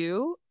we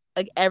do,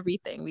 like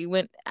everything, we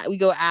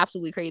go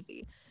absolutely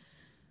crazy.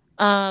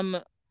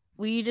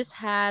 We just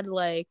had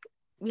like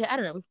I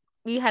don't know,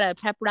 we had a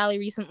pep rally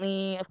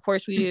recently. Of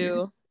course we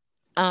do.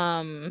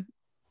 I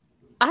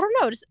don't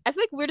know. I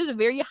feel like we're just a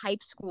very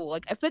hype school.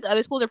 Like I feel like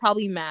other schools are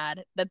probably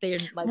mad that they're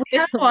like. We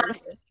have a lot of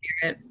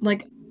spirit,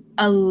 like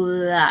a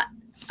lot.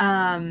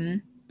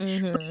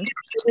 Mm-hmm.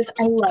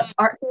 I love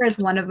art fair is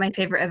one of my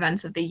favorite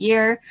events of the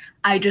year.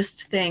 I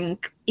just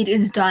think it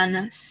is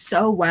done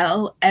so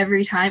well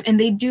every time, and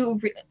they do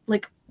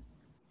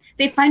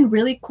they find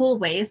really cool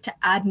ways to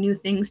add new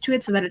things to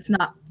it so that it's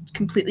not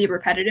completely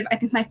repetitive. I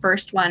think my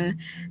first one,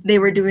 they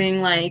were doing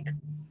like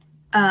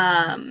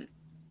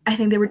I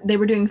think they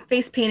were doing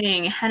face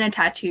painting, henna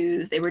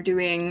tattoos. They were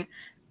doing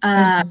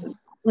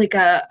like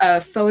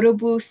a photo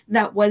booth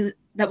that was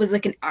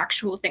like an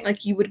actual thing.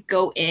 Like you would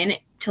go in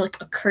to like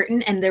a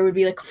curtain and there would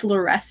be like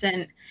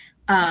fluorescent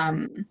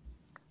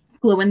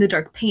glow in the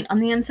dark paint on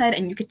the inside,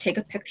 and you could take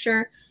a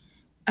picture.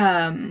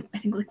 I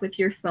think like with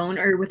your phone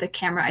or with a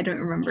camera, I don't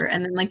remember.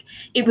 And then like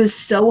it was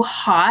so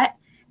hot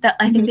that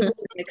I think they were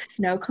like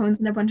snow cones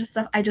and a bunch of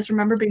stuff. I just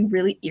remember being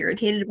really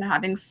irritated about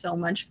having so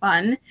much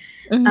fun.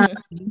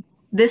 Mm-hmm.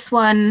 This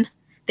one,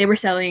 they were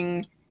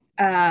selling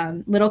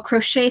little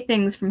crochet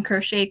things from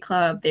Crochet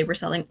Club. They were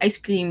selling ice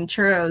cream,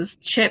 churros,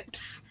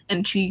 chips,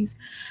 and cheese.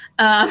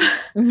 Um,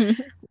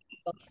 Mm-hmm.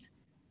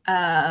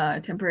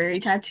 temporary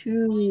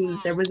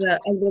tattoos. There was a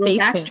little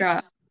Face paint.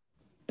 backdrop.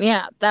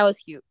 Yeah, that was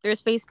cute.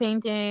 There's face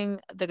painting.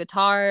 The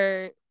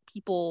guitar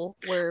people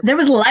were. There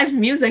was live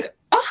music.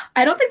 Oh,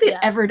 I don't think they'd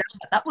ever Yes. done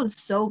that. That was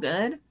so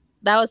good.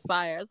 That was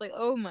fire. I was like,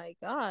 oh my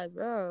god,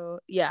 bro.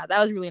 Yeah, that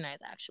was really nice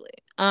actually.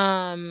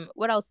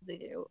 What else did they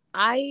do?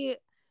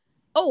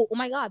 Oh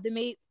my god,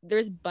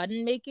 there's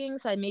button making,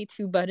 so I made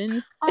 2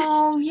 buttons.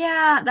 Oh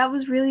yeah, that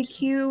was really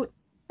cute.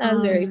 That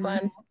was very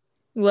fun.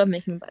 Love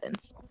making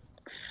buttons.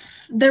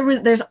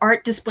 There's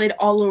art displayed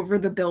all over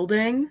the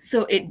building,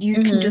 so you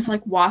Mhm. can just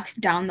like walk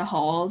down the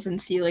halls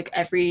and see like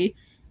every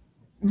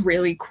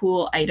really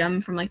cool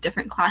item from like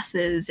different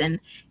classes. And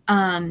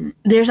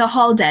there's a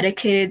hall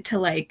dedicated to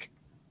like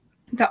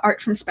the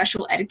art from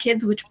special ed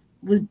kids, which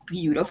was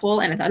beautiful,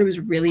 and I thought it was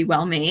really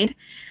well made.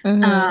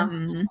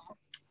 Mhm.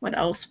 What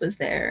else was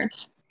there?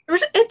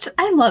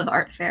 I love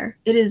art fair.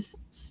 It is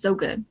so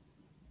good.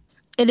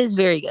 It is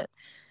very good.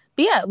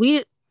 But yeah,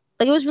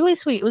 it was really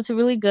sweet. It was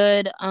really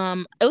good.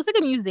 It was like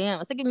a museum.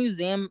 It's like a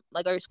museum.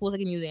 Like our school's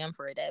like a museum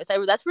for a day.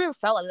 So that's where it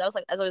felt like. I was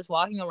like, as I was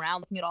walking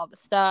around, looking at all the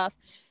stuff,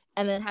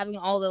 and then having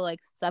all the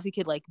like stuff you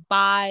could like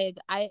buy.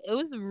 It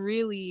was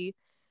really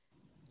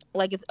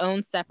like its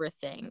own separate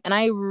thing, and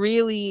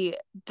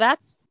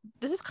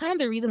this is kind of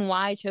the reason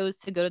why I chose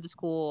to go to the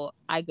school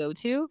I go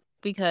to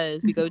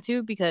because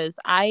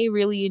I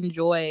really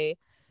enjoy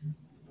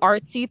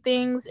artsy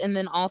things, and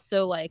then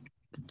also like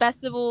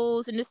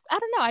festivals, and just I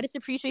don't know, I just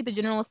appreciate the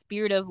general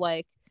spirit of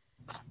like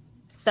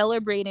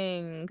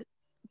celebrating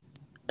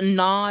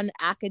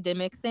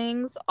non-academic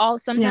things all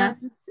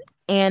sometimes. Yeah.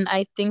 And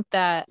I think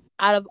that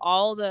out of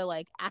all the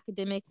like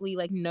academically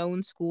like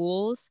known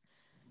schools,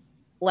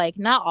 like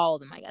not all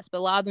of them I guess, but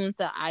a lot of the ones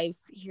that I've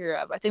heard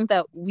of, I think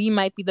that we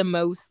might be the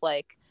most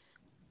like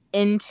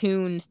in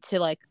tuned to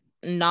like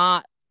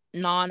not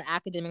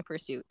non-academic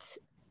pursuits,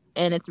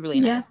 and it's really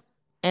nice.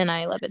 And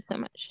I love it so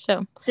much.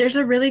 So there's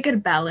a really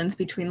good balance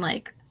between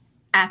like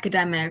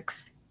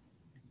academics,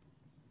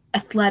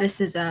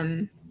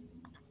 athleticism,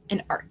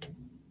 and art.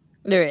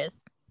 There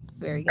is.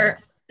 Very good. Or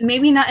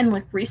maybe not in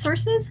like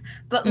resources,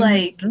 but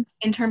like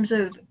in terms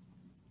of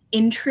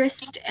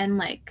interest and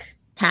like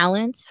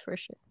talent, for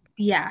sure.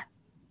 Yeah.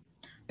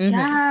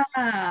 Yeah.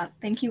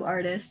 Thank you,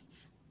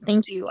 artists.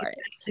 Thank you,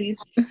 artists.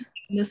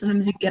 You know,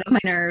 sometimes you get on my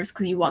nerves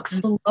because you walk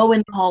slow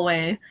in the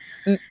hallway.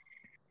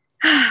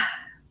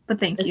 But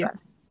thank you. Fun.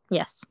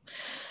 Yes.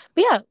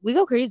 But yeah, we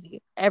go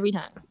crazy every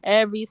time.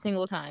 Every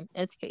single time.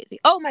 It's crazy.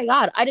 Oh my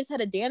god, I just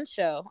had a dance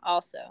show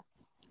also.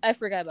 I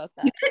forgot about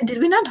that. Did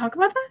we not talk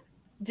about that?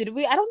 Did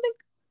we? I don't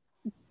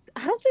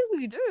think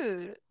we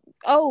did.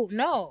 Oh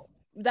no.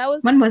 That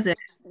was When was it?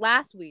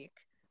 Last week.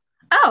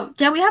 Oh,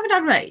 yeah, we haven't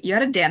talked about it. You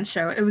had a dance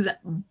show. It was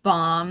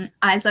bomb.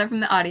 I saw it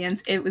from the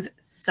audience. It was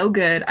so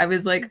good. I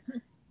was like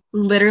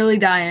literally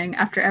dying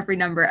after every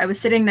number. I was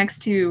sitting next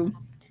to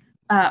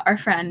our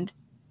friend,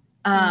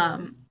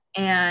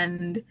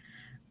 and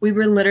we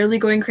were literally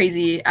going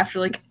crazy after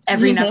like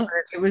every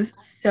number. It was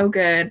so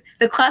good.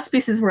 The class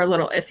pieces were a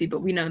little iffy,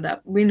 but we knew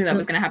that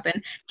was gonna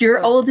happen.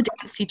 Your old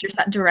dance teacher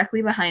sat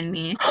directly behind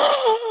me.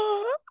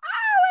 Oh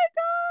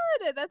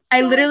my god, that's so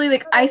I literally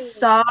like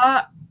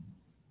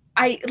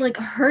I like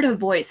heard a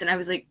voice and I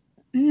was like,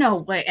 no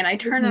way. And I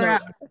turned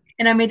around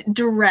and I made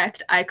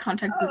direct eye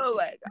contact with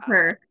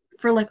her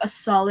for like a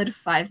solid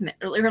 5 minutes,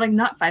 or like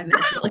not 5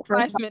 minutes, but like for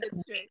 5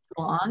 minutes straight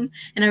long.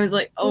 And I was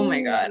like, oh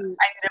my god, I need to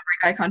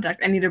break eye contact.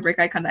 I need to break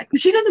eye contact.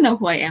 She doesn't know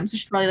who I am, so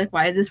she's probably like,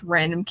 why is this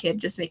random kid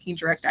just making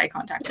direct eye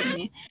contact with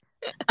me?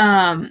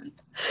 But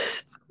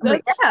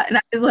yeah, and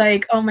I was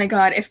like, oh my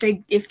god, if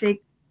they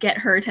get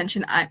her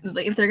attention,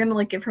 like if they're gonna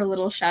like give her a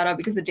little shout out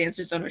because the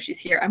dancers don't know she's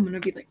here, I'm gonna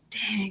be like,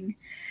 dang.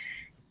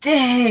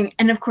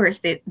 And of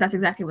course that's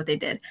exactly what they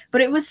did.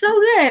 But it was so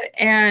good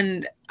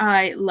and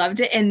I loved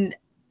it.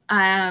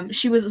 And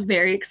she was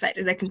very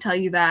excited. I can tell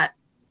you that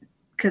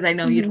because I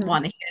know you'd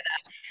want to hear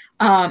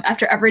that.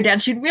 After every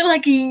dance, she'd be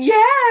like,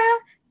 yeah,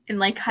 and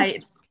like I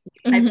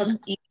was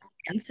each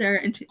dancer,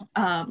 and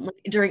like,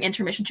 during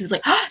intermission, she was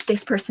like, oh,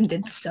 this person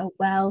did so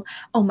well.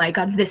 Oh my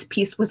god, this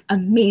piece was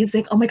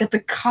amazing. Oh my god, the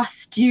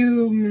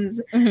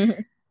costumes,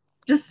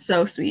 just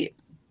so sweet.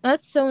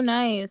 That's so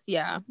nice.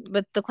 Yeah,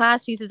 but the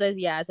class pieces, as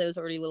it was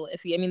already a little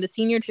iffy. I mean, the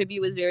senior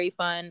tribute was very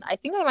fun. I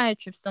think I might have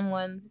tripped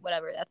someone.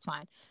 Whatever, that's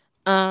fine.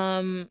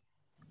 The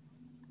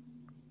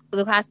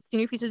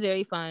senior piece was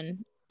very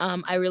fun.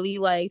 I really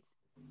liked.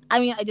 I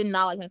mean, I did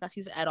not like my class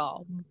piece at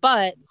all,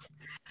 but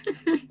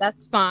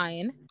that's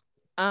fine.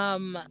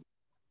 I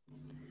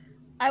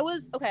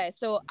was okay.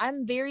 So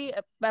I'm very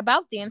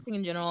about dancing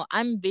in general.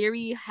 I'm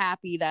very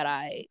happy that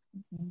I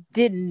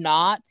did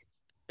not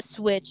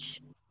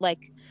switch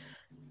like.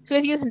 So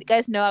as you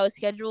guys know, I was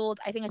scheduled.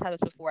 I think I said this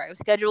before. I was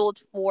scheduled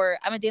for.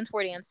 I'm a dance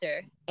floor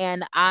dancer,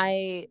 and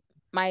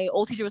my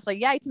old teacher was like,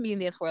 "Yeah, you can be in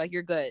dance floor. Like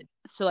you're good."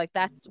 So like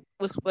that's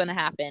what's going to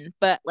happen.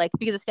 But like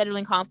because of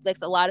scheduling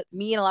conflicts,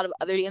 me and a lot of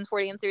other dance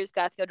floor dancers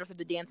got scheduled for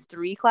the dance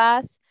 3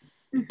 class,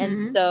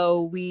 And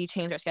so we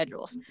changed our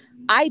schedules.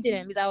 I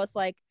didn't, because I was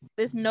like,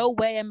 there's no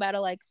way I'm about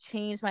to like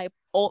change my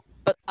old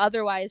but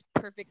otherwise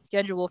perfect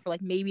schedule for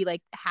like maybe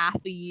like half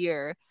a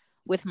year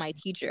with my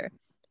teacher.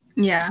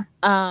 Yeah.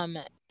 And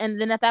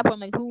then at that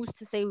point, like, who's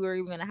to say we were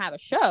even gonna have a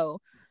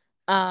show?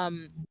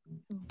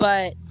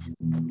 But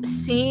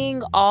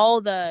seeing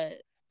all the,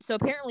 so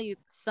apparently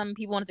some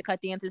people wanted to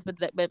cut dances, but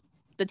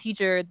the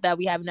teacher that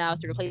we have now as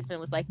the replacement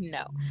was like,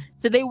 no.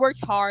 So they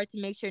worked hard to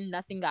make sure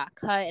nothing got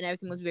cut and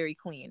everything was very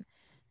clean.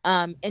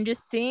 And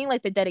just seeing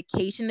like the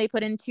dedication they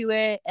put into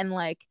it, and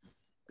like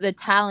the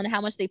talent,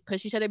 how much they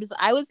push each other, because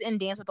I was in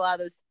dance with a lot of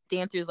those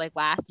dancers like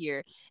last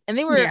year, and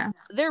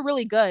they're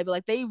really good, but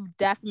like they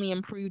definitely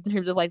improved in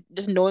terms of like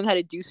just knowing how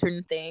to do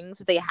certain things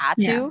that they had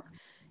to.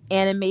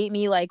 And it made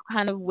me like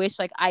kind of wish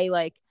like I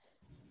like,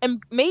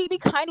 and maybe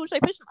kind of wish I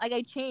pushed, like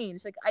I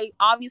changed. Like I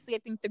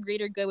think the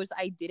greater good was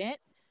I didn't,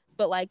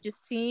 but like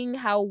just seeing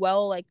how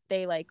well like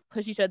they like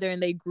push each other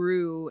and they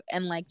grew,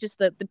 and like just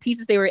the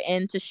pieces they were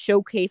in to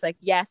showcase like,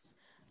 yes,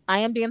 I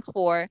am dance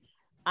 4,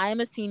 I am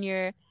a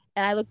senior,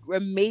 and I look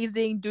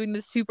amazing doing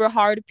this super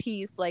hard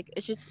piece. Like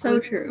it's just so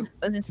true.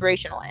 It was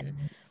inspirational. And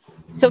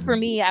so for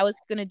me, I was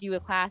gonna do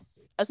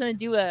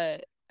a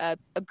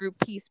group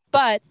piece,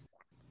 but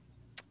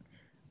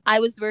I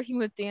was working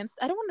with dance.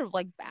 I don't want to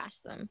like bash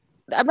them.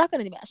 I'm not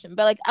gonna bash them,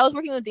 but like I was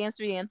working with dance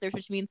 3 dancers,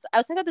 which means I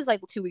was talking about this like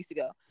 2 weeks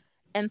ago.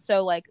 And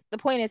so like the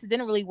point is, it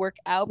didn't really work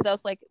out, because I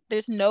was like,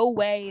 there's no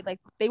way,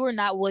 like they were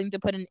not willing to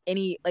put in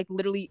any, like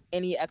literally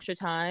any extra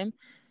time.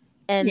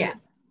 And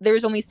there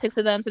was only 6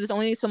 of them, so there's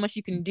only so much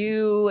you can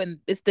do, and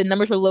the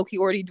numbers were low-key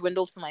already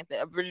dwindled from like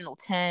the original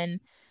 10.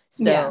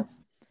 So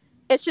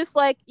it's just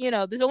like,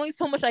 there's only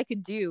so much I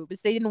could do,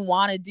 because they didn't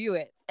want to do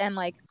it. And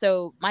like,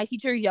 so my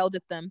teacher yelled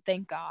at them,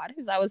 thank God,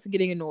 because I was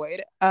getting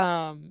annoyed.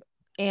 So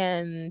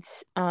I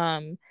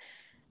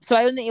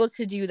wasn't able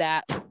to do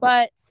that,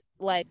 but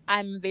like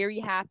I'm very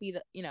happy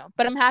that,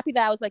 but I'm happy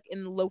that I was like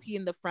in low-key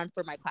in the front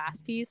for my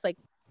class piece. Like,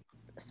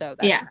 so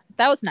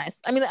that was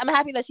nice. I mean, I'm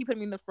happy that she put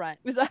me in the front,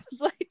 because I was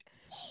like,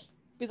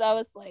 no, I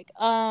was like,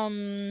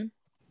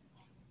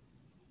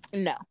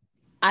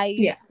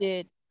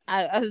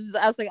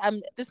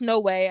 there's no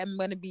way I'm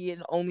gonna be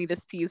in only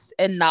this piece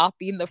and not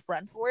be in the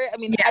front for it. I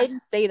mean, I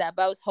didn't say that,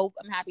 but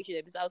I'm happy she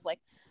did, because I was like,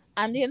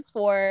 I'm dance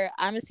 4,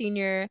 I'm a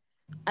senior,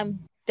 I'm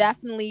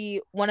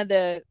definitely one of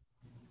the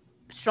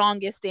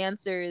strongest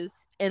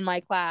dancers in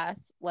my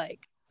class,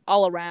 like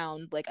all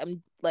around. Like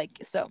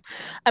so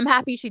I'm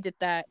happy she did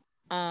that.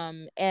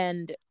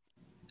 And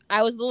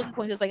I was a little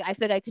disappointed, because like I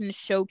feel like I couldn't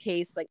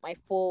showcase like my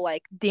full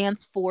like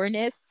dance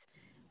 4-ness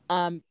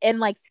and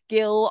like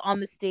skill on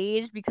the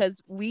stage,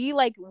 because we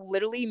like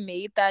literally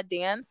made that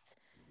dance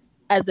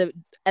as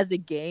a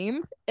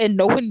game, and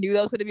no one knew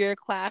that was going to be our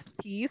class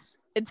piece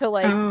until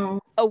like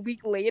a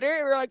week later.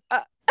 We were like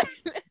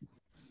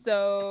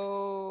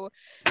so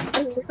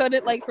I worked on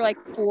it like for like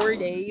 4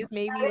 days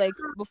maybe, like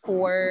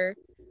before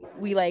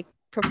we like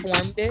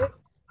performed it.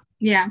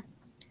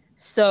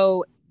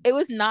 So it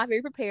was not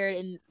very prepared,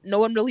 and no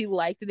one really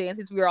liked the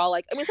dances. We were all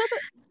like, I mean,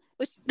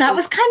 that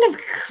was kind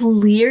of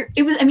clear.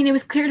 It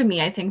was clear to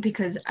me, I think,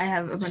 because I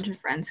have a bunch of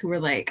friends who were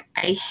like,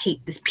 I hate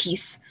this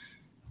piece.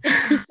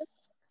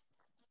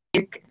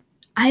 It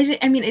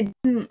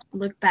didn't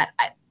look bad.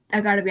 I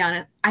gotta be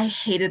honest, I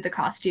hated the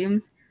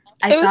costumes.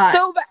 It was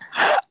so bad.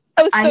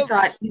 I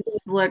thought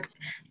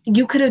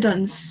you could have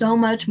done so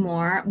much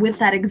more with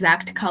that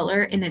exact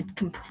color in a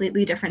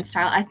completely different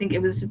style. I think it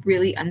was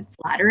really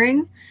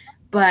unflattering,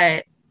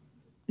 but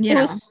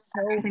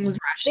everything was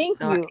rushed.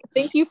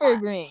 Thank you for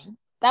agreeing.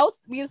 That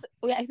was because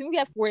I think we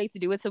had 4 days to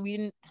do it, so we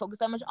didn't focus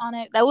that much on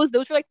it. Those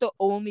were like the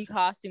only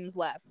costumes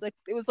left. Like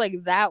it was like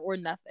that or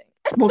nothing.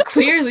 Well,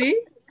 clearly.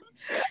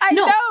 I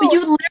know. But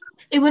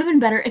it would have been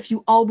better if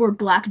you all wore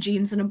black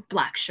jeans and a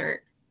black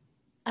shirt.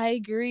 I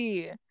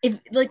agree. If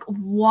like,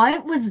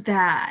 what was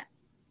that?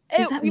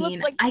 Does that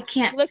mean? Like, I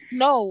can't.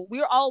 No, we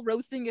were all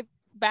roasting it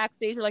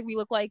backstage. Or like we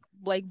look like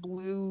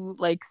blue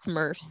like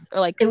Smurfs,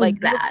 or like it was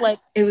bad.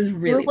 It was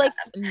really. We look like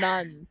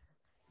nuns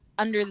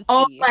under the sea.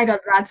 Oh my god,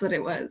 that's what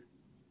it was.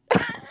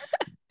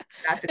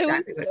 That's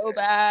exactly it was so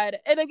bad,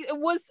 and like it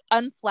was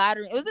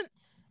unflattering. It wasn't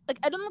like,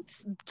 I don't look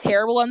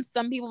terrible on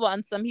some people, but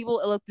on some people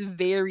it looked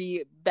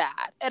very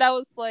bad, and I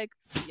was like,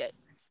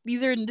 yes,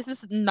 this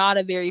is not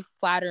a very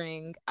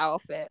flattering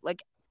outfit,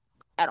 like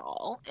at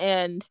all.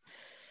 And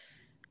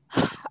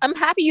I'm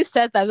happy you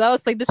said that. I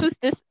was like,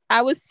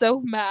 I was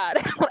so mad.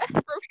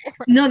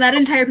 No, that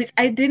entire piece,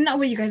 I didn't know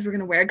what you guys were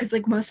gonna wear, because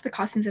like most of the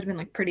costumes had been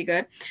like pretty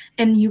good,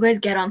 and you guys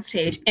get on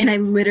stage, and I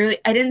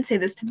didn't say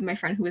this to my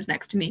friend who was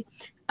next to me,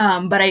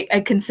 but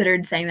I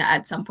considered saying that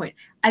at some point.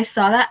 I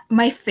saw that,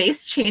 my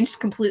face changed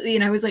completely,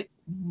 and I was like,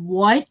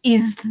 what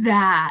is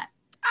that?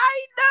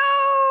 I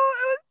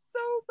know, it was so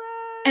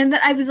bad. And then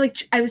I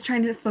was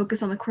trying to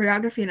focus on the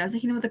choreography, and I was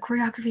like, the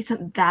choreography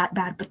isn't that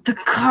bad, but the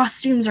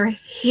costumes are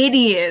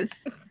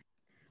hideous.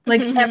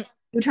 Like,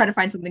 we try to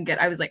find something good.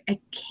 I was like, I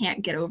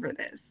can't get over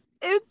this.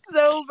 It's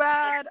so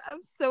bad.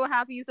 I'm so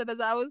happy you said that.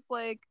 I was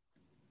like,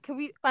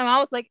 my mom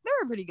was like, they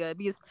were pretty good,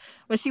 because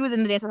when she was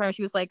in the dance program,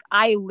 she was like,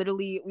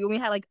 we only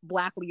had like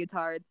black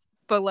leotards,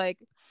 but like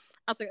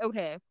I was like,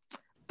 okay.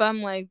 But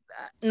I'm like,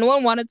 no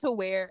one wanted to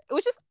wear. It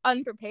was just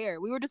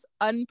unprepared. We were just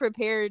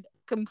unprepared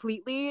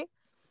completely.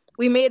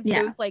 We made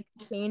those like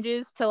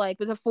changes to like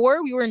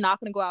before, we were not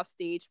going to go off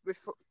stage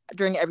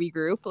during every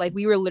group. Like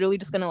we were literally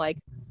just going to like,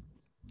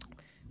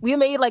 we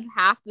made like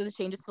half of the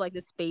changes to like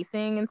the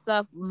spacing and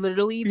stuff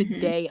literally the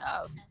day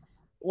of,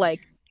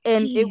 like,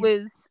 and it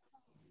was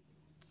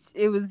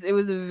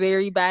a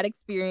very bad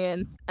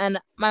experience. And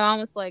my mom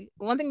was like,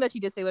 one thing that she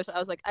did say, which I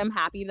was like, I'm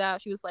happy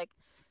that she was like,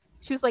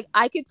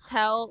 I could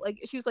tell, like,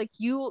 she was like,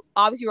 you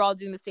obviously were all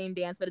doing the same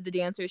dance, but as a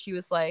dancer, she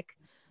was like,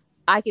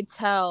 I could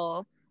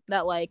tell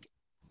that like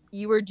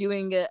you were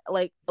doing it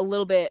like a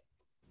little bit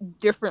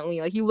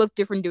differently, like you looked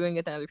different doing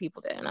it than other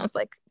people did. And I was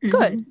like,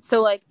 good.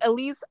 So like at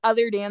least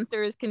other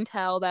dancers can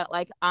tell that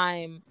like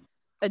I'm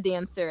a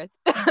dancer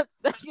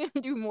that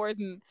can do more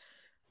than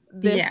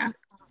this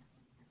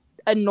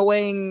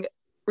annoying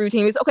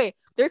routine. It's okay,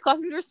 their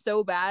costumes were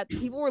so bad,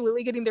 people were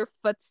literally getting their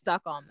foot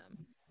stuck on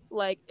them.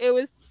 Like it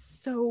was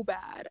so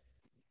bad.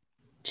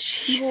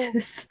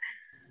 Jesus.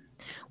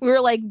 We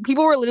were like,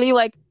 people were literally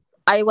like,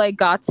 I like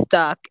got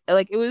stuck.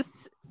 Like it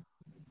was,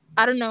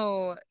 I don't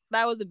know.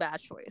 That was a bad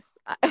choice.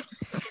 That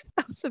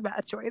was a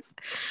bad choice.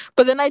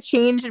 But then I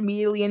changed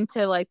immediately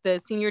into like the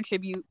senior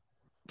tribute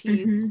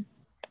piece,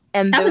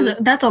 and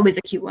that's always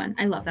a cute one.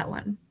 I love that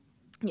one.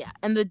 Yeah,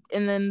 and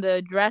then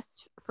the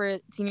dress for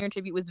senior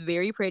tribute was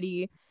very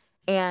pretty,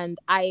 and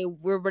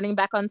we're running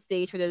back on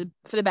stage for the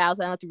bows,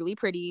 and I looked really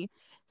pretty.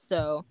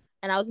 So,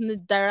 and I was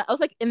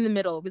like in the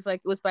middle.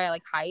 It was by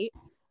like height,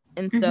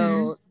 and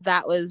so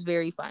that was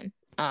very fun.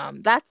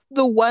 That's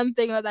the one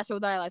thing about that show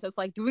that I liked. I was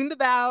like doing the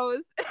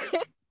bows.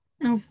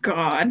 Oh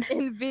God.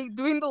 And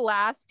doing the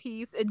last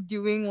piece and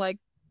doing like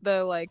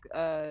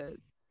the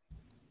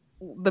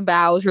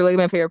bows really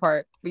my favorite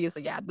part, because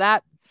yeah,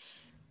 that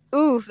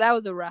was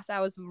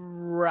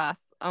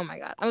rough. Oh my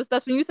God.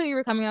 That's when you said you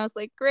were coming, I was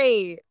like,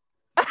 great.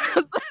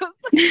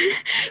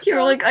 You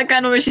were like, I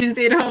kind of wish you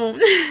stayed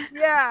home.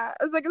 Yeah.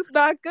 I was like, it's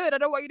not good. I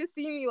don't want you to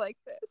see me like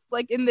this,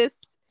 like in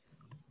this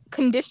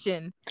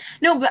condition.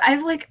 No, but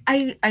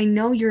I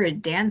know you're a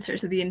dancer,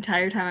 so the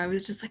entire time I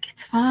was just like,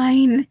 it's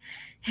fine.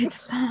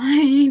 It's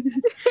fine.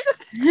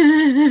 It's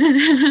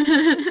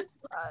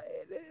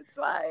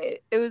fine.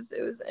 It was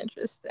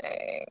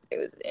interesting. It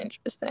was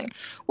interesting.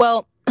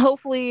 Well,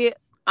 hopefully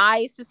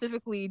I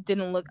specifically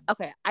didn't look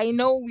okay. I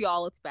know we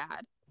all looked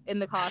bad in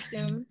the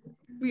costumes.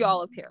 We all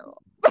look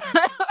terrible.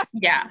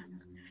 Yeah.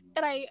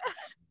 And I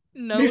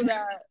know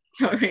that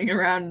throwing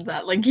around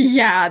that, like,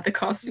 yeah, the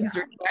costumes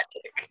are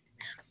magic.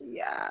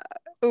 Yeah.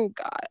 Oh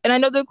God. And I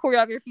know the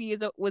choreography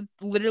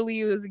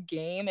was a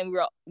game, and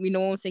no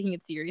one was taking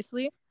it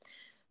seriously.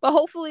 But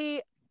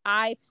hopefully,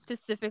 I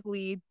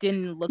specifically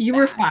didn't look. You bad.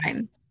 were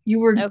fine. You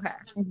were okay.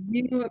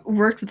 You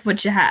worked with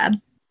what you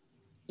had.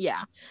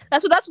 Yeah,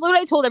 that's what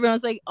I told everyone. I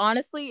was like,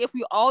 honestly, if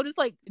we all just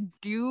like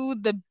do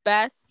the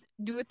best,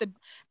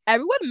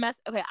 everyone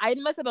messed. Okay, I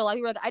didn't mess up. A lot of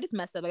people were like, I just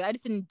messed up. Like I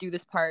just didn't do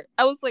this part.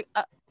 I was like,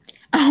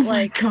 oh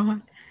my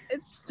God.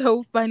 It's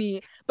so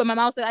funny. But my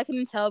mom was like, I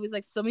couldn't tell because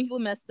like so many people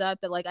messed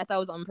up that like I thought it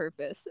was on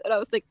purpose. And I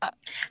was like,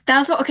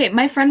 That's okay.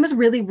 My friend was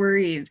really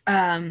worried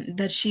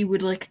that she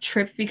would like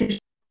trip because she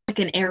was, like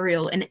an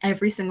aerial in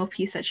every single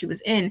piece that she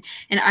was in.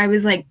 And I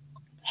was like,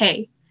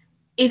 hey,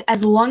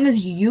 as long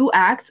as you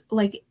act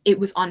like it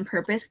was on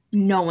purpose,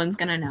 no one's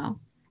gonna know.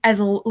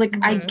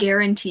 I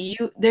guarantee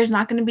you there's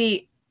not gonna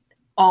be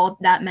all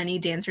that many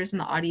dancers in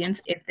the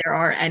audience, if there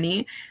are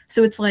any.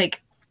 So it's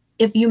like,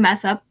 if you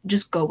mess up,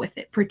 just go with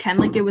it. Pretend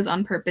like it was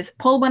on purpose.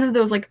 Pull one of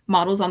those like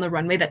models on the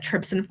runway that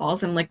trips and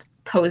falls and like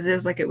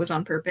poses like it was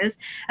on purpose.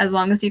 As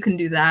long as you can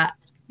do that,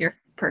 you're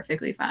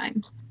perfectly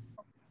fine.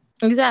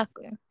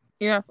 Exactly.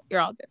 You're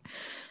all good.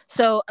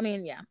 So I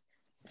mean, yeah.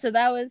 So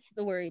that was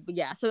the worry, but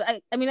yeah. So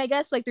I mean, I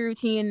guess like the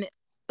routine,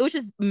 it was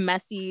just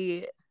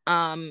messy.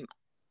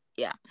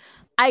 Yeah,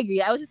 I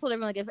agree. I was just told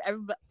everyone like if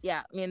everybody,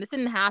 yeah. I mean, this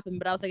didn't happen,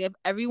 but I was like, if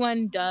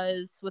everyone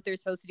does what they're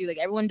supposed to do, like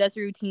everyone does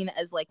the routine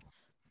as like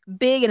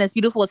big and as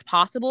beautiful as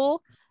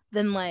possible,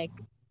 then like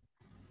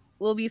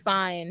we'll be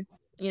fine.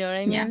 You know what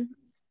I mean? Yeah.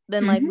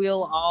 Then like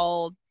we'll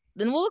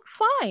look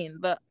fine.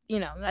 But you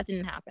know that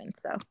didn't happen,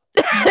 so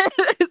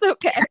it's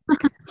okay.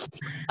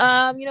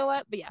 You know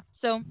what? But yeah.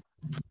 So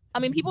I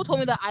mean, people told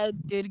me that I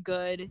did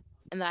good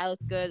and that I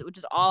looked good, which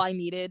is all I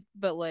needed.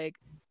 But like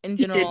in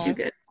general, you did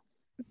do good.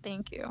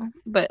 Thank you.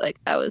 But like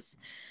that was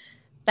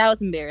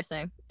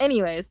embarrassing.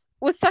 Anyways,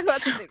 let's talk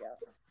about something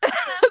else.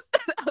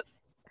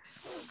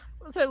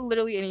 Let's say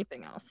literally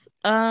anything else.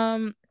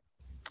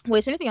 Wait,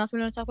 is there anything else we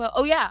want to talk about?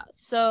 Oh yeah.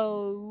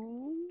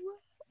 So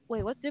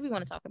wait, what did we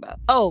want to talk about?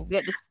 Oh,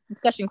 yeah,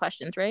 discussion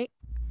questions, right?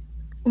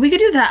 We could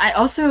do that. I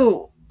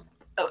also,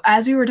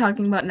 as we were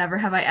talking about Never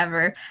Have I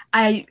Ever,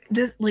 I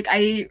just like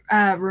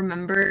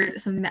remember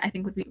something that I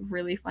think would be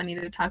really funny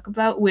to talk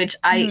about, which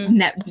I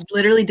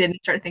literally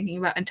didn't start thinking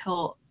about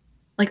until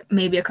like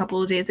maybe a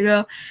couple of days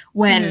ago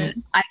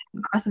when I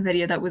came across a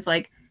video that was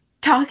like,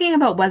 talking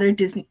about whether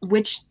Disney,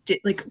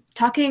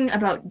 talking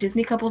about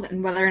Disney couples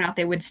and whether or not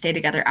they would stay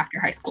together after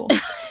high school.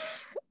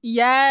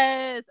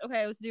 Yes.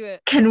 Okay, let's do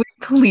it. Can we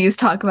please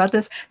talk about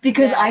this?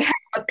 Because I Yes.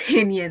 have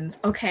opinions.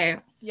 Okay.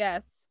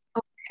 Yes.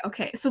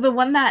 Okay. So the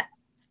one that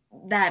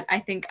I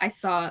think I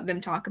saw them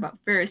talk about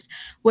first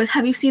was,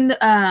 have you seen the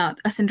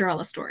A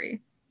Cinderella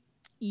Story?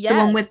 The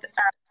one with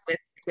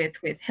Yes.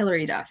 with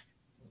Hilary Duff.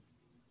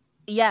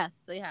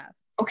 Yes, they have.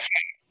 Okay.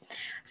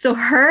 So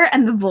her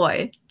and the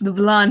boy, the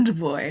blonde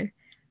boy,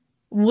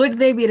 would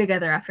they be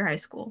together after high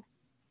school?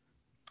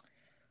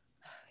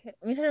 Let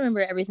me try to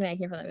remember everything I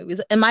came from that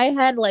movie. In my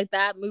head, like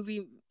that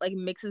movie like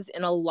mixes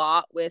in a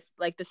lot with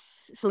like the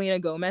Selena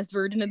Gomez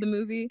version of the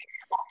movie.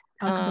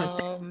 Talk about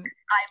that.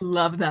 I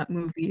love that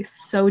movie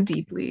so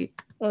deeply.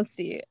 Let's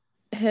see.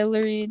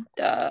 Hilary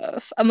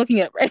Duff. I'm looking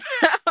it up right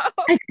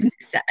now.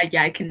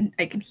 Yeah, I can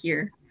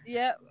hear.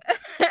 Yep.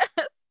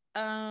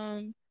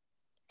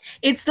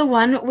 It's the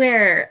one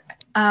where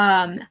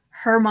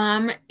her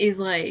mom is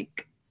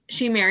like,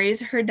 she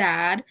marries her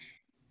dad,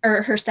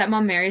 or her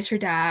stepmom marries her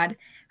dad.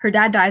 Her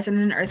dad dies in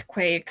an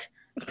earthquake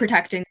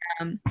protecting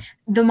them.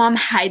 The mom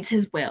hides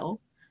his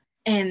will,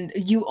 and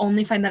you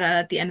only find that out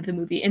at the end of the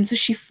movie. And so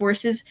she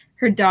forces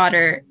her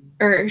daughter,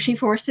 or she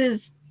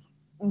forces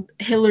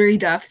Hilary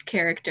Duff's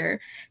character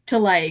to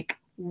like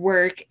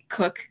work,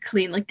 cook,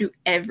 clean, like do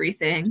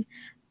everything.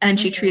 And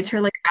she treats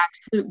her like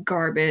absolute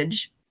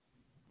garbage.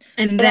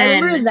 And I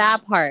then remember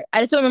that part. I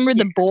just don't remember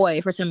the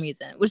boy for some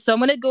reason. Which, so I'm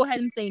gonna go ahead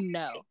and say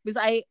no, because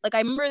I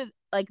remember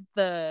like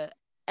the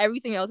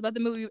everything else about the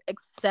movie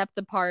except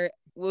the part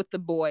with the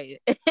boy.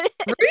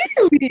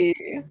 really?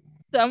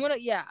 So I'm gonna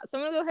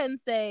go ahead and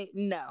say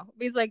no,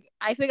 because like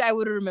I think I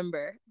would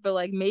remember, but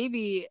like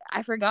maybe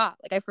I forgot.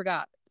 Like I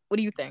forgot. What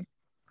do you think?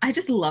 I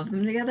just love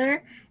them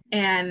together,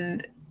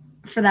 and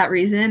for that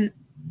reason,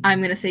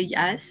 I'm gonna say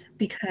yes,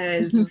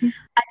 because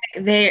I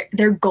think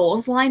their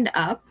goals lined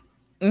up.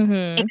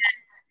 Mm-hmm.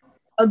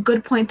 A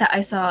good point that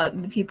I saw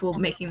the people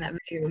making that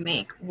video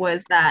make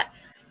was that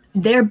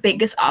their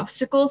biggest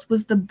obstacles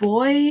was the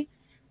boy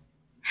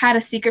had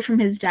a secret from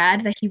his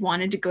dad that he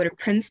wanted to go to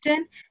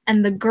Princeton,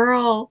 and the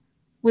girl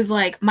was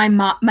like, my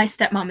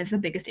stepmom is the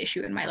biggest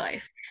issue in my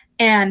life.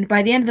 And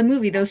by the end of the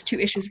movie, those two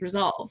issues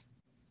resolve.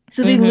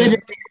 So they literally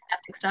have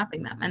nothing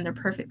stopping them, and they're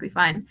perfectly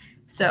fine.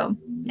 So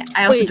yeah,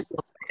 I also just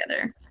love them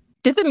together.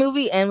 Did the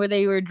movie end where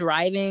they were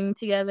driving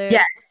together?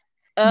 Yes.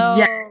 Oh,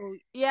 yes.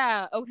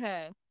 Yeah.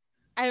 Okay.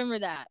 I remember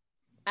that.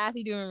 I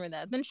actually do remember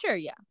that. Then sure,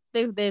 yeah.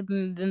 Then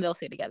they'll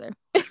stay together.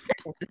 I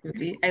love this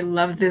movie. I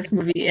love this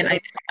movie, and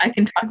I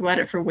can talk about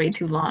it for way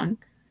too long.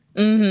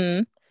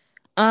 Mm-hmm.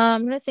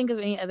 I'm gonna think of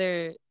any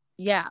other.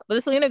 Yeah, but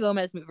the Selena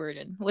Gomez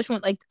version. Which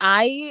one? Like,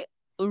 I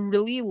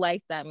really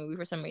liked that movie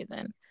for some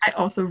reason. I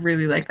also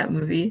really like that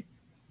movie.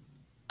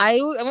 I'm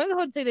gonna go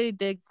ahead and say they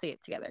did stay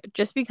together,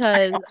 just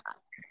because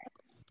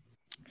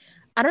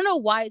I don't know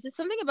why. It's just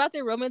something about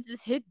their romance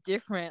just hit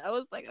different. I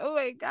was like, oh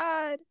my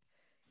god,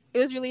 it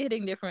was really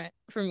hitting different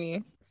for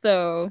me.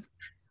 So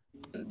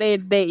they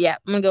yeah,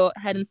 I'm gonna go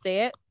ahead and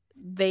say it.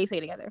 They stay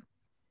together.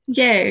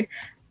 Yay.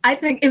 I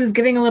think it was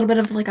giving a little bit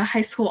of like a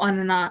high school on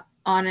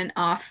and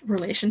off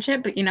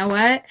relationship, but you know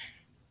what?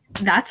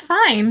 That's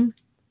fine.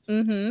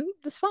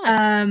 That's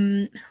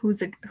fine.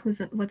 What's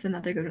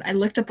another good one? I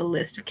looked up a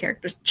list of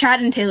characters. Chad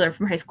and Taylor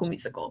from High School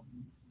Musical.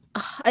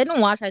 I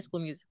didn't watch High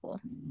School Musical.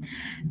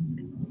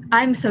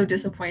 I'm so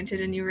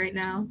disappointed in you right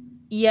now.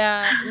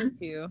 Yeah, me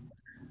too.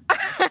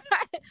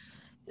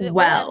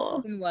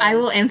 Well, I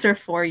will answer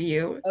for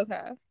you.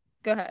 Okay,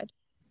 go ahead.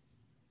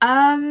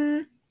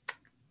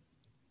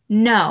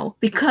 No,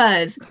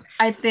 because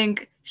I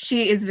think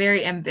she is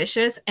very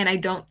ambitious, and I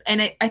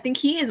think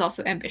he is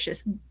also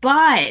ambitious,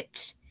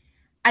 but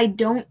I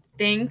don't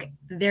think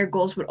their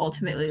goals would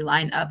ultimately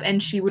line up,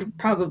 and she would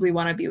probably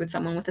want to be with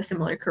someone with a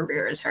similar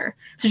career as her.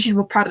 So she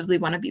will probably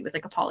want to be with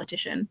like a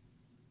politician.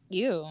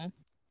 You.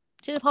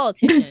 She's a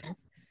politician.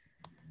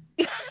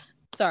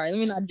 Sorry, let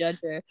me not judge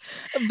her.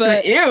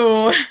 But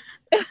ew.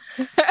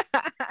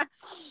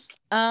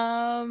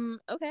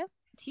 Okay.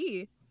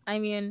 T. I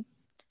mean,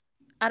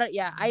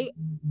 I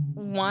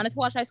wanted to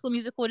watch High School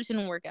Musical, it just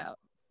didn't work out.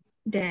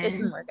 Dang. It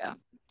didn't work out.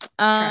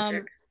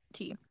 Tragic.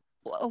 T.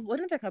 What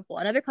another couple?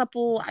 Another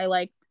couple I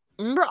like.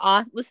 Remember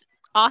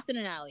Austin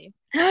and Ally.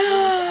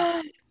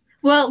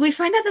 Well, we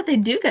find out that they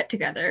do get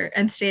together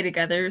and stay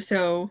together,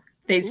 so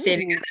they'd stay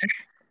together.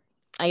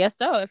 I guess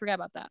so. I forgot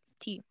about that.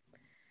 T.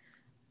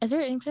 Is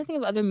there anything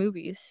of other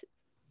movies?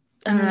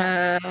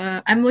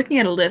 I'm looking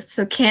at a list.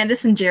 So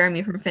Candace and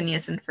Jeremy from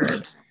Phineas and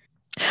Ferb.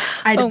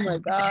 Oh my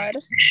god.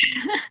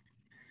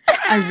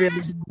 I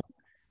really do.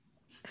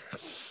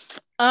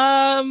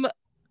 I'm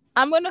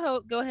gonna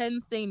go ahead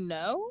and say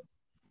no,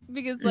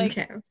 because like,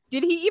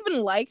 did he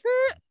even like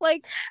her?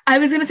 Like, I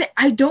was gonna say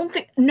I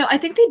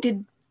think they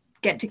did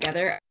get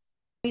together,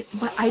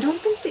 but I don't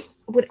think they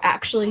would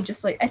actually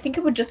just like. I think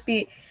it would just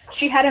be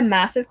she had a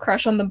massive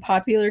crush on the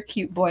popular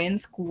cute boy in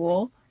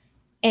school,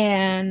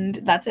 and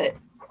that's it.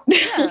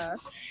 Yeah.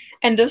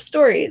 End of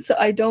story. So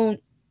I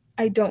don't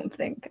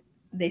think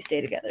they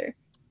stay together.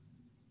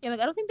 Yeah, like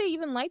I don't think they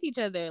even liked each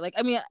other. Like,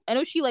 I mean, I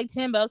know she liked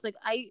him, but I was like,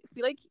 I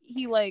feel like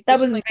he like That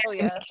was was just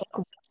very like, oh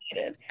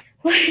yeah,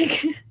 complicated.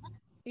 Like,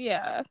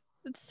 yeah.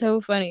 It's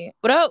so funny.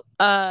 What about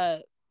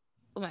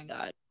oh my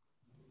god,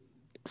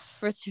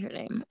 what's her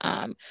name?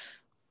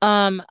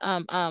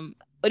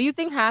 What do you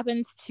think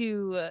happens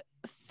to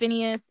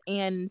Phineas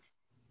and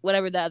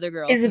whatever the other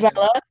girl's name is?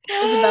 Isabella.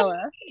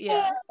 Isabella.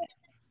 Yeah.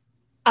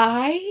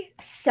 I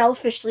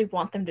selfishly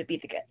want them to be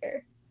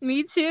together.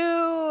 Me too.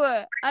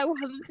 I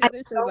want them I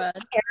together so don't bad.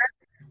 care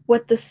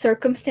what the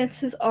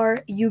circumstances are.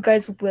 You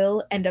guys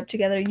will end up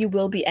together. You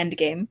will be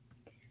endgame.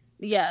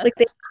 Like, they Yes.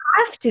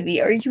 have to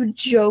be. Are you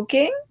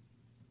joking?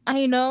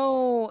 I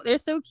know. They're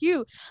so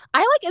cute. I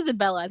like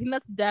Isabella. I think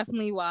that's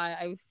definitely why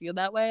I feel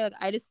that way. Like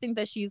I just think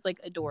that she's like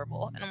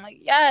adorable. And I'm like,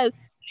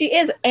 yes. She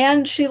is.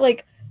 And she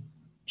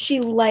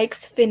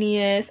likes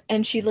Phineas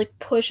and she like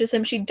pushes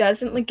him. She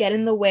doesn't like get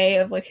in the way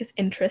of like his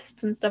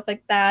interests and stuff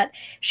like that.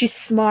 She's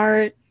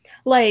smart.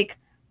 Like,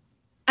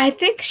 I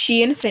think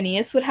she and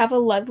Phineas would have a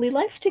lovely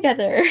life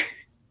together.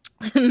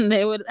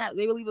 They would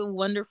live a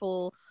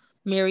wonderful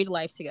married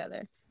life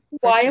together.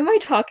 For Why sure. am I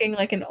talking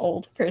like an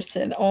old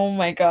person? Oh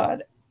my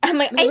god. I'm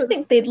like, I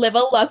think they'd live a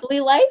lovely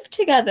life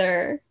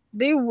together.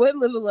 They would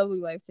live a lovely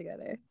life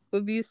together.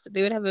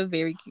 They would have a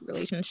very cute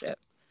relationship.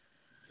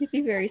 It'd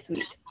be very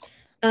sweet.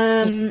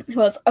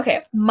 Who else?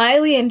 Okay,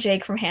 Miley and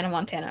Jake from Hannah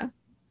Montana.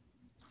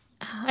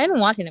 I didn't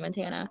watch Hannah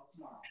Montana.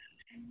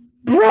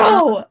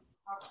 Bro!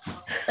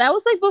 That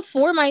was like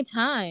before my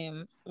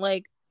time.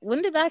 Like,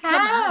 when did that come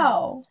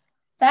out?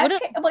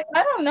 Like,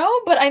 I don't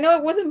know, but I know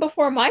it wasn't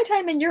before my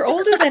time and you're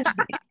older than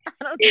me.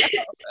 I don't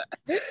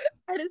know.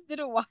 I just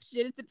didn't watch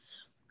it.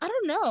 I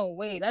don't know.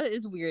 Wait, that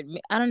is weird.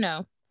 I don't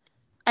know.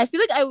 I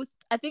feel like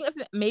I think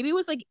maybe it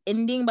was like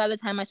ending by the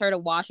time I started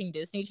watching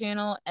Disney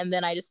Channel, and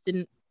then I just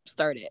didn't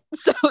start it.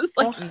 So it's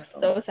like, no.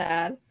 So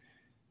sad.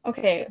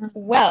 Okay,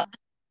 well,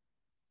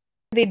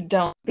 they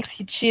don't because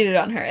he cheated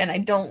on her and I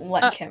don't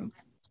like him.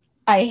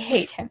 I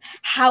hate him.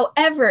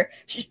 However,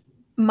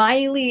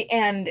 Miley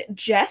and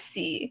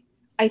Jesse,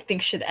 I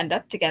think, should end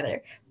up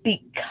together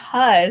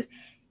because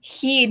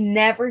he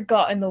never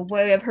got in the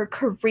way of her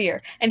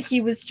career. And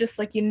he was just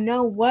like, you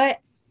know what?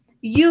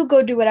 You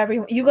go do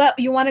whatever you want.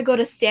 You want to go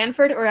to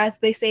Stanford, or as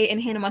they say in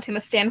Hannah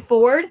Montana,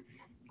 Stanford?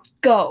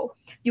 Go.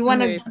 You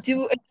want to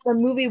do a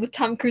movie with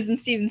Tom Cruise and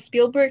Steven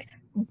Spielberg?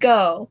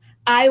 Go.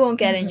 I won't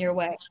get in your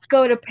way.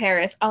 Go to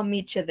Paris. I'll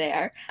meet you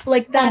there.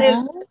 Like, that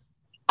is...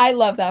 I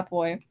love that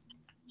boy.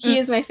 He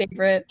is my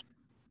favorite.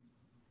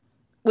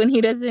 When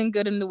he doesn't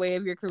get in the way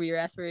of your career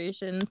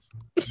aspirations.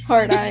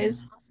 Hard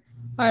eyes.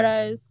 Hard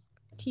eyes.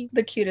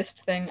 The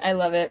cutest thing. I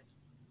love it.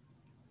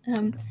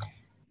 Who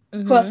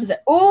else is it?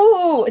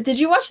 Oh, did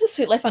you watch The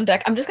Sweet Life on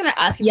Deck? I'm just gonna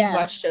ask you if you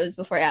watch shows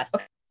before I ask.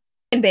 Okay.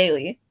 And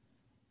Bailey.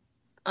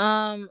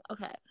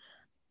 Okay.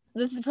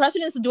 The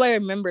question is, do I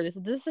remember this?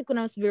 This is like when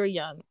I was very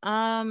young.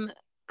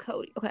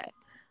 Cody. Okay.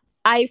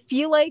 I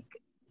feel like,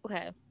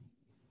 okay.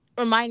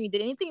 Remind me,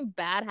 did anything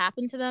bad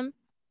happen to them?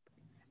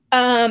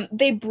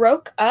 They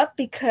broke up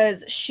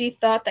because she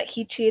thought that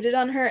he cheated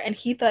on her and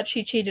he thought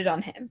she cheated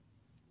on him.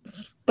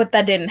 But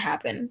that didn't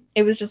happen.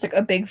 It was just like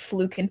a big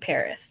fluke in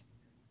Paris.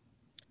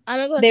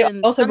 They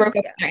also broke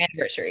up on their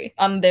anniversary.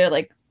 On their,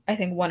 like, I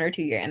think 1 or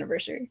 2 year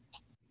anniversary.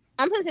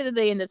 I'm gonna say that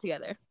they end up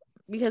together.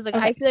 Because like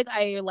I feel like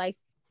I like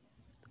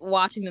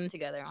watching them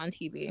together on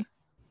TV.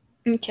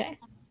 Okay.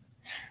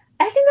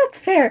 I think that's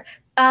fair.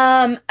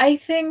 I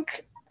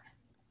think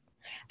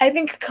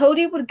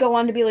Cody would go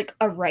on to be like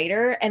a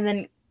writer, and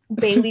then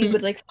Bailey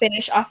would like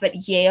finish off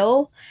at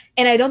Yale,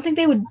 and I don't think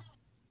they would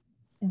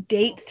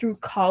date through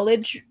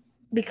college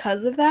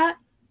because of that.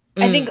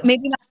 I think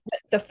maybe not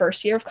the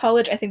first year of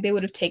college. I think they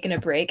would have taken a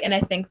break, and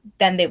I think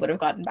then they would have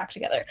gotten back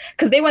together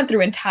because they went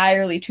through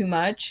entirely too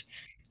much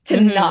to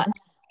not.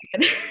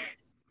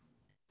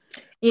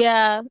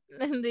 Yeah,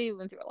 they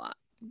went through a lot.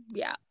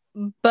 Yeah,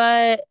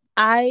 but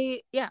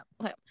I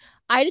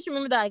just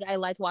remember that I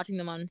liked watching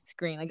them on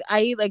screen. Like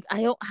I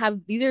don't have,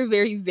 these are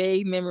very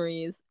vague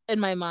memories in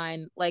my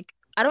mind. Like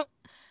I don't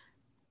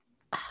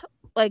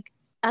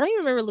even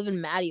remember Liv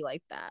and Maddie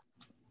like that.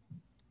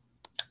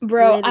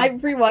 Bro, I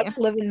rewatch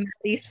Liv and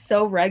Maddie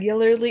so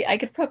regularly. I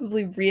could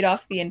probably read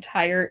off the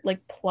entire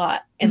like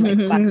plot in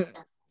like 5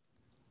 minutes.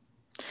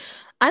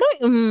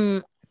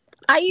 I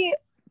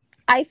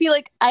feel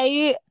like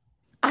I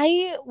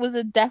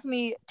was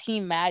definitely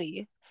team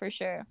Maddie for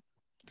sure.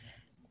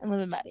 And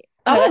Liv and Maddie.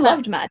 I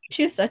loved Maddie.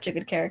 She was such a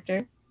good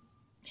character.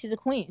 She's a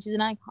queen. She's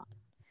an icon.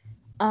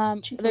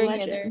 She's a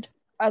legend.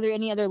 Are there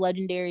any other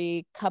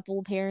legendary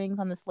couple pairings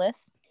on this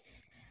list?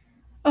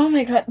 Oh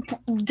my god,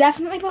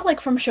 definitely, but like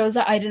from shows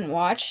that I didn't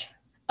watch.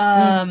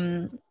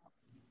 Like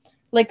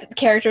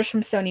characters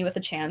from Sony with a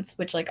Chance,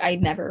 which like I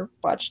never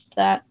watched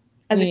that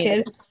as a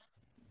kid.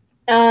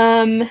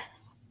 Where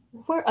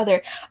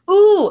other?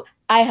 Ooh,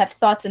 I have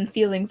thoughts and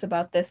feelings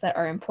about this that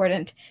are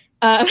important.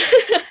 For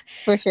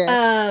sure.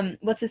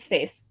 What's his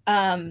face?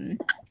 What's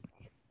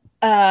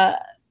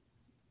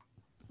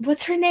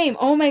her name?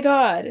 Oh my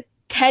god,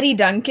 Teddy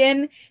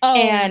Duncan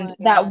and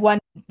that one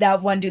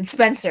dude,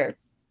 Spencer.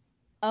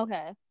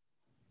 Okay.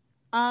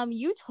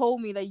 You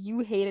told me that you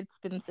hated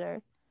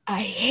Spencer.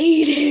 I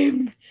hate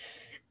him.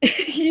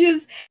 He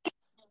is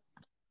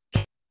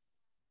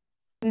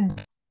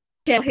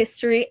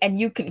history, and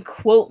you can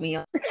quote me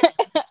on.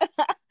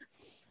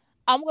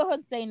 I'm gonna go ahead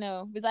and say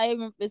no because I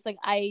remember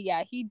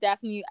he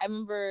definitely. I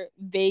remember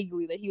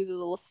vaguely that he was a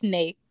little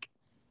snake,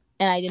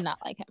 and I did not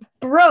like him.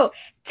 Bro,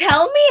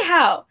 tell me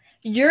how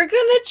you're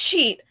gonna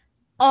cheat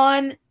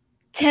on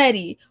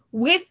Teddy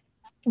with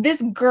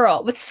this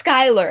girl, with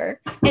Skylar,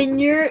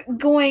 and you're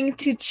going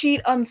to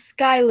cheat on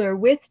Skylar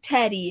with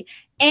Teddy,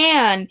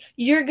 and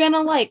you're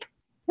gonna like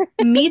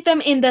meet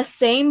them in the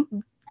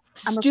same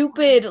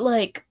stupid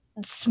like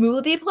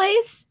smoothie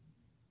place?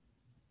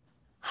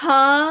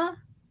 Huh?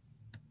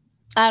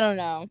 I don't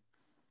know.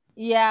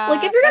 Yeah,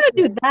 Like if you're gonna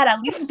do that, at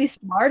least be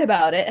smart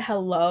about it.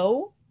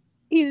 Hello?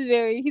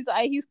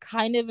 he's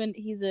kind of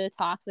he's a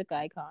toxic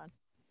icon.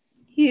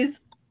 I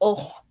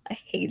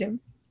hate him.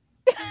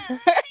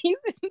 He's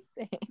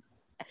insane.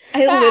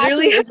 I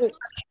literally have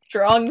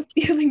strong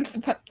feelings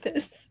about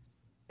this.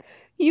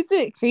 He's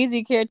a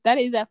crazy character. That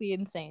is actually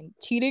insane.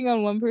 Cheating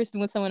on one person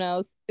with someone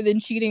else, and then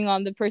cheating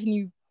on the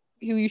person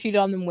who you cheated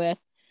on them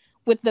with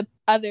the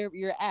other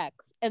your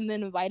ex, and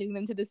then inviting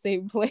them to the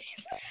same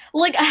place.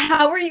 Like,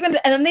 how are you gonna?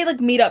 And then they like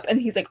meet up,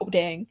 and he's like, "Oh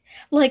dang!"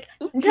 Like,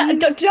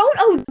 don't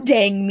oh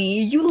dang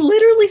me! You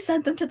literally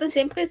sent them to the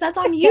same place. That's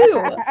on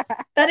you.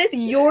 That is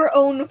your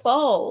own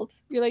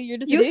fault.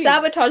 You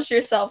sabotaged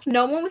yourself.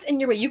 No one was in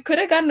your way. You could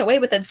have gotten away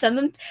with it.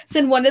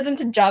 Send one of them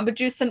to Jamba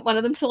Juice. Send one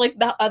of them to like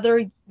the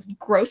other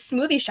gross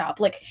smoothie shop.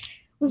 Like,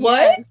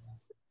 what?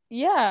 Yes.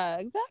 Yeah,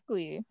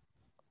 exactly.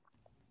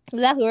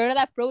 Exactly. Where did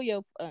that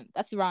Froyo?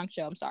 That's the wrong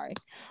show. I'm sorry,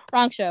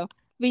 wrong show.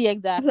 But yeah,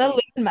 exactly. Was that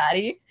Lee and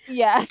Maddie?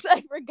 Yes, I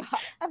forgot.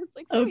 I was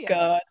like, oh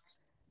god.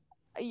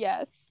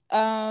 Yes.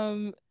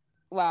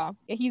 Wow.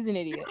 Yeah, he's an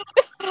idiot.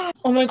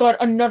 Oh my god,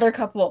 another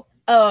couple.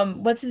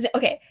 What's his?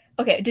 Okay.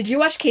 Did you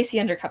watch Casey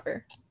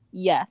Undercover?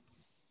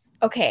 Yes.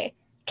 Okay,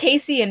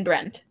 Casey and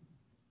Brent.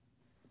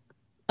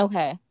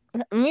 Okay.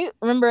 Let me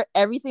remember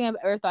everything I've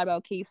ever thought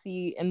about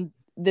Casey and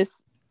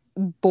this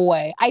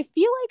boy. I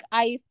feel like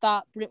I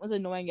thought Brent was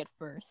annoying at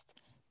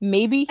first.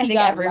 Maybe I think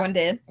everyone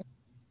did.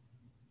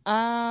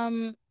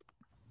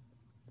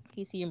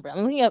 Casey and Brent.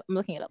 I'm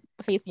looking it up.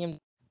 Casey and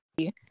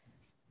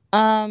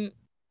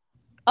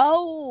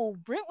oh,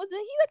 Brent, was he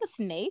like a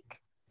snake?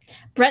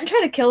 Brent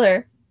tried to kill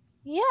her.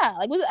 Yeah,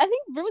 like I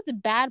think Brent was a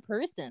bad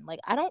person. Like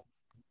I don't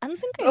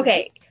think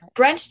Okay,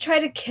 Brent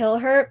tried to kill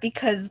her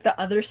because the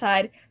other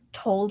side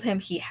told him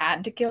he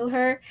had to kill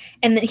her,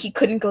 and then he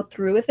couldn't go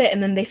through with it,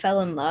 and then they fell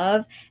in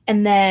love,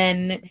 and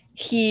then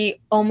he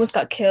almost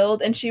got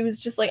killed, and she was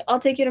just like, I'll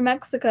take you to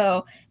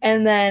Mexico,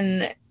 and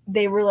then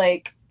they were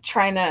like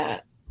trying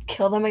to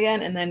kill them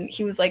again, and then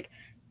he was like,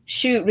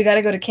 shoot, we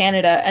gotta go to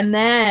Canada, and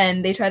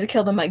then they tried to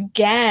kill them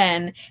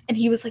again, and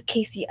he was like,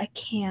 Casey, I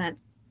can't,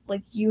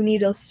 like, you need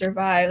to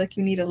survive, like,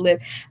 you need to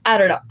live. I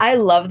don't know, I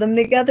love them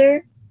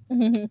together.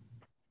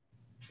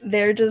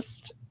 They're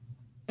just,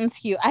 it's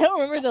cute. I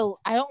don't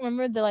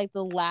remember the like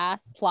the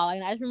last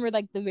plotline. I just remember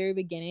like the very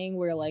beginning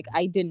where like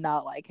I did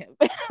not like him.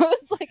 I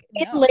was like,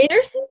 no. In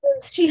later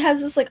seasons, she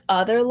has this like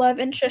other love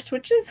interest,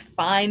 which is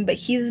fine, but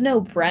he's no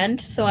Brent,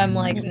 so I'm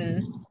like,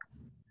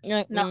 you're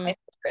like, not my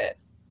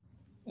favorite.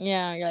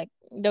 Yeah, you're like,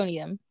 don't eat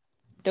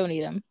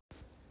him.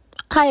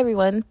 Hi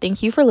everyone,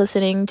 thank you for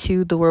listening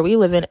to The World We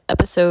Live In,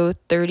 episode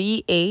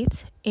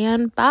 38,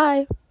 and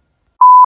bye.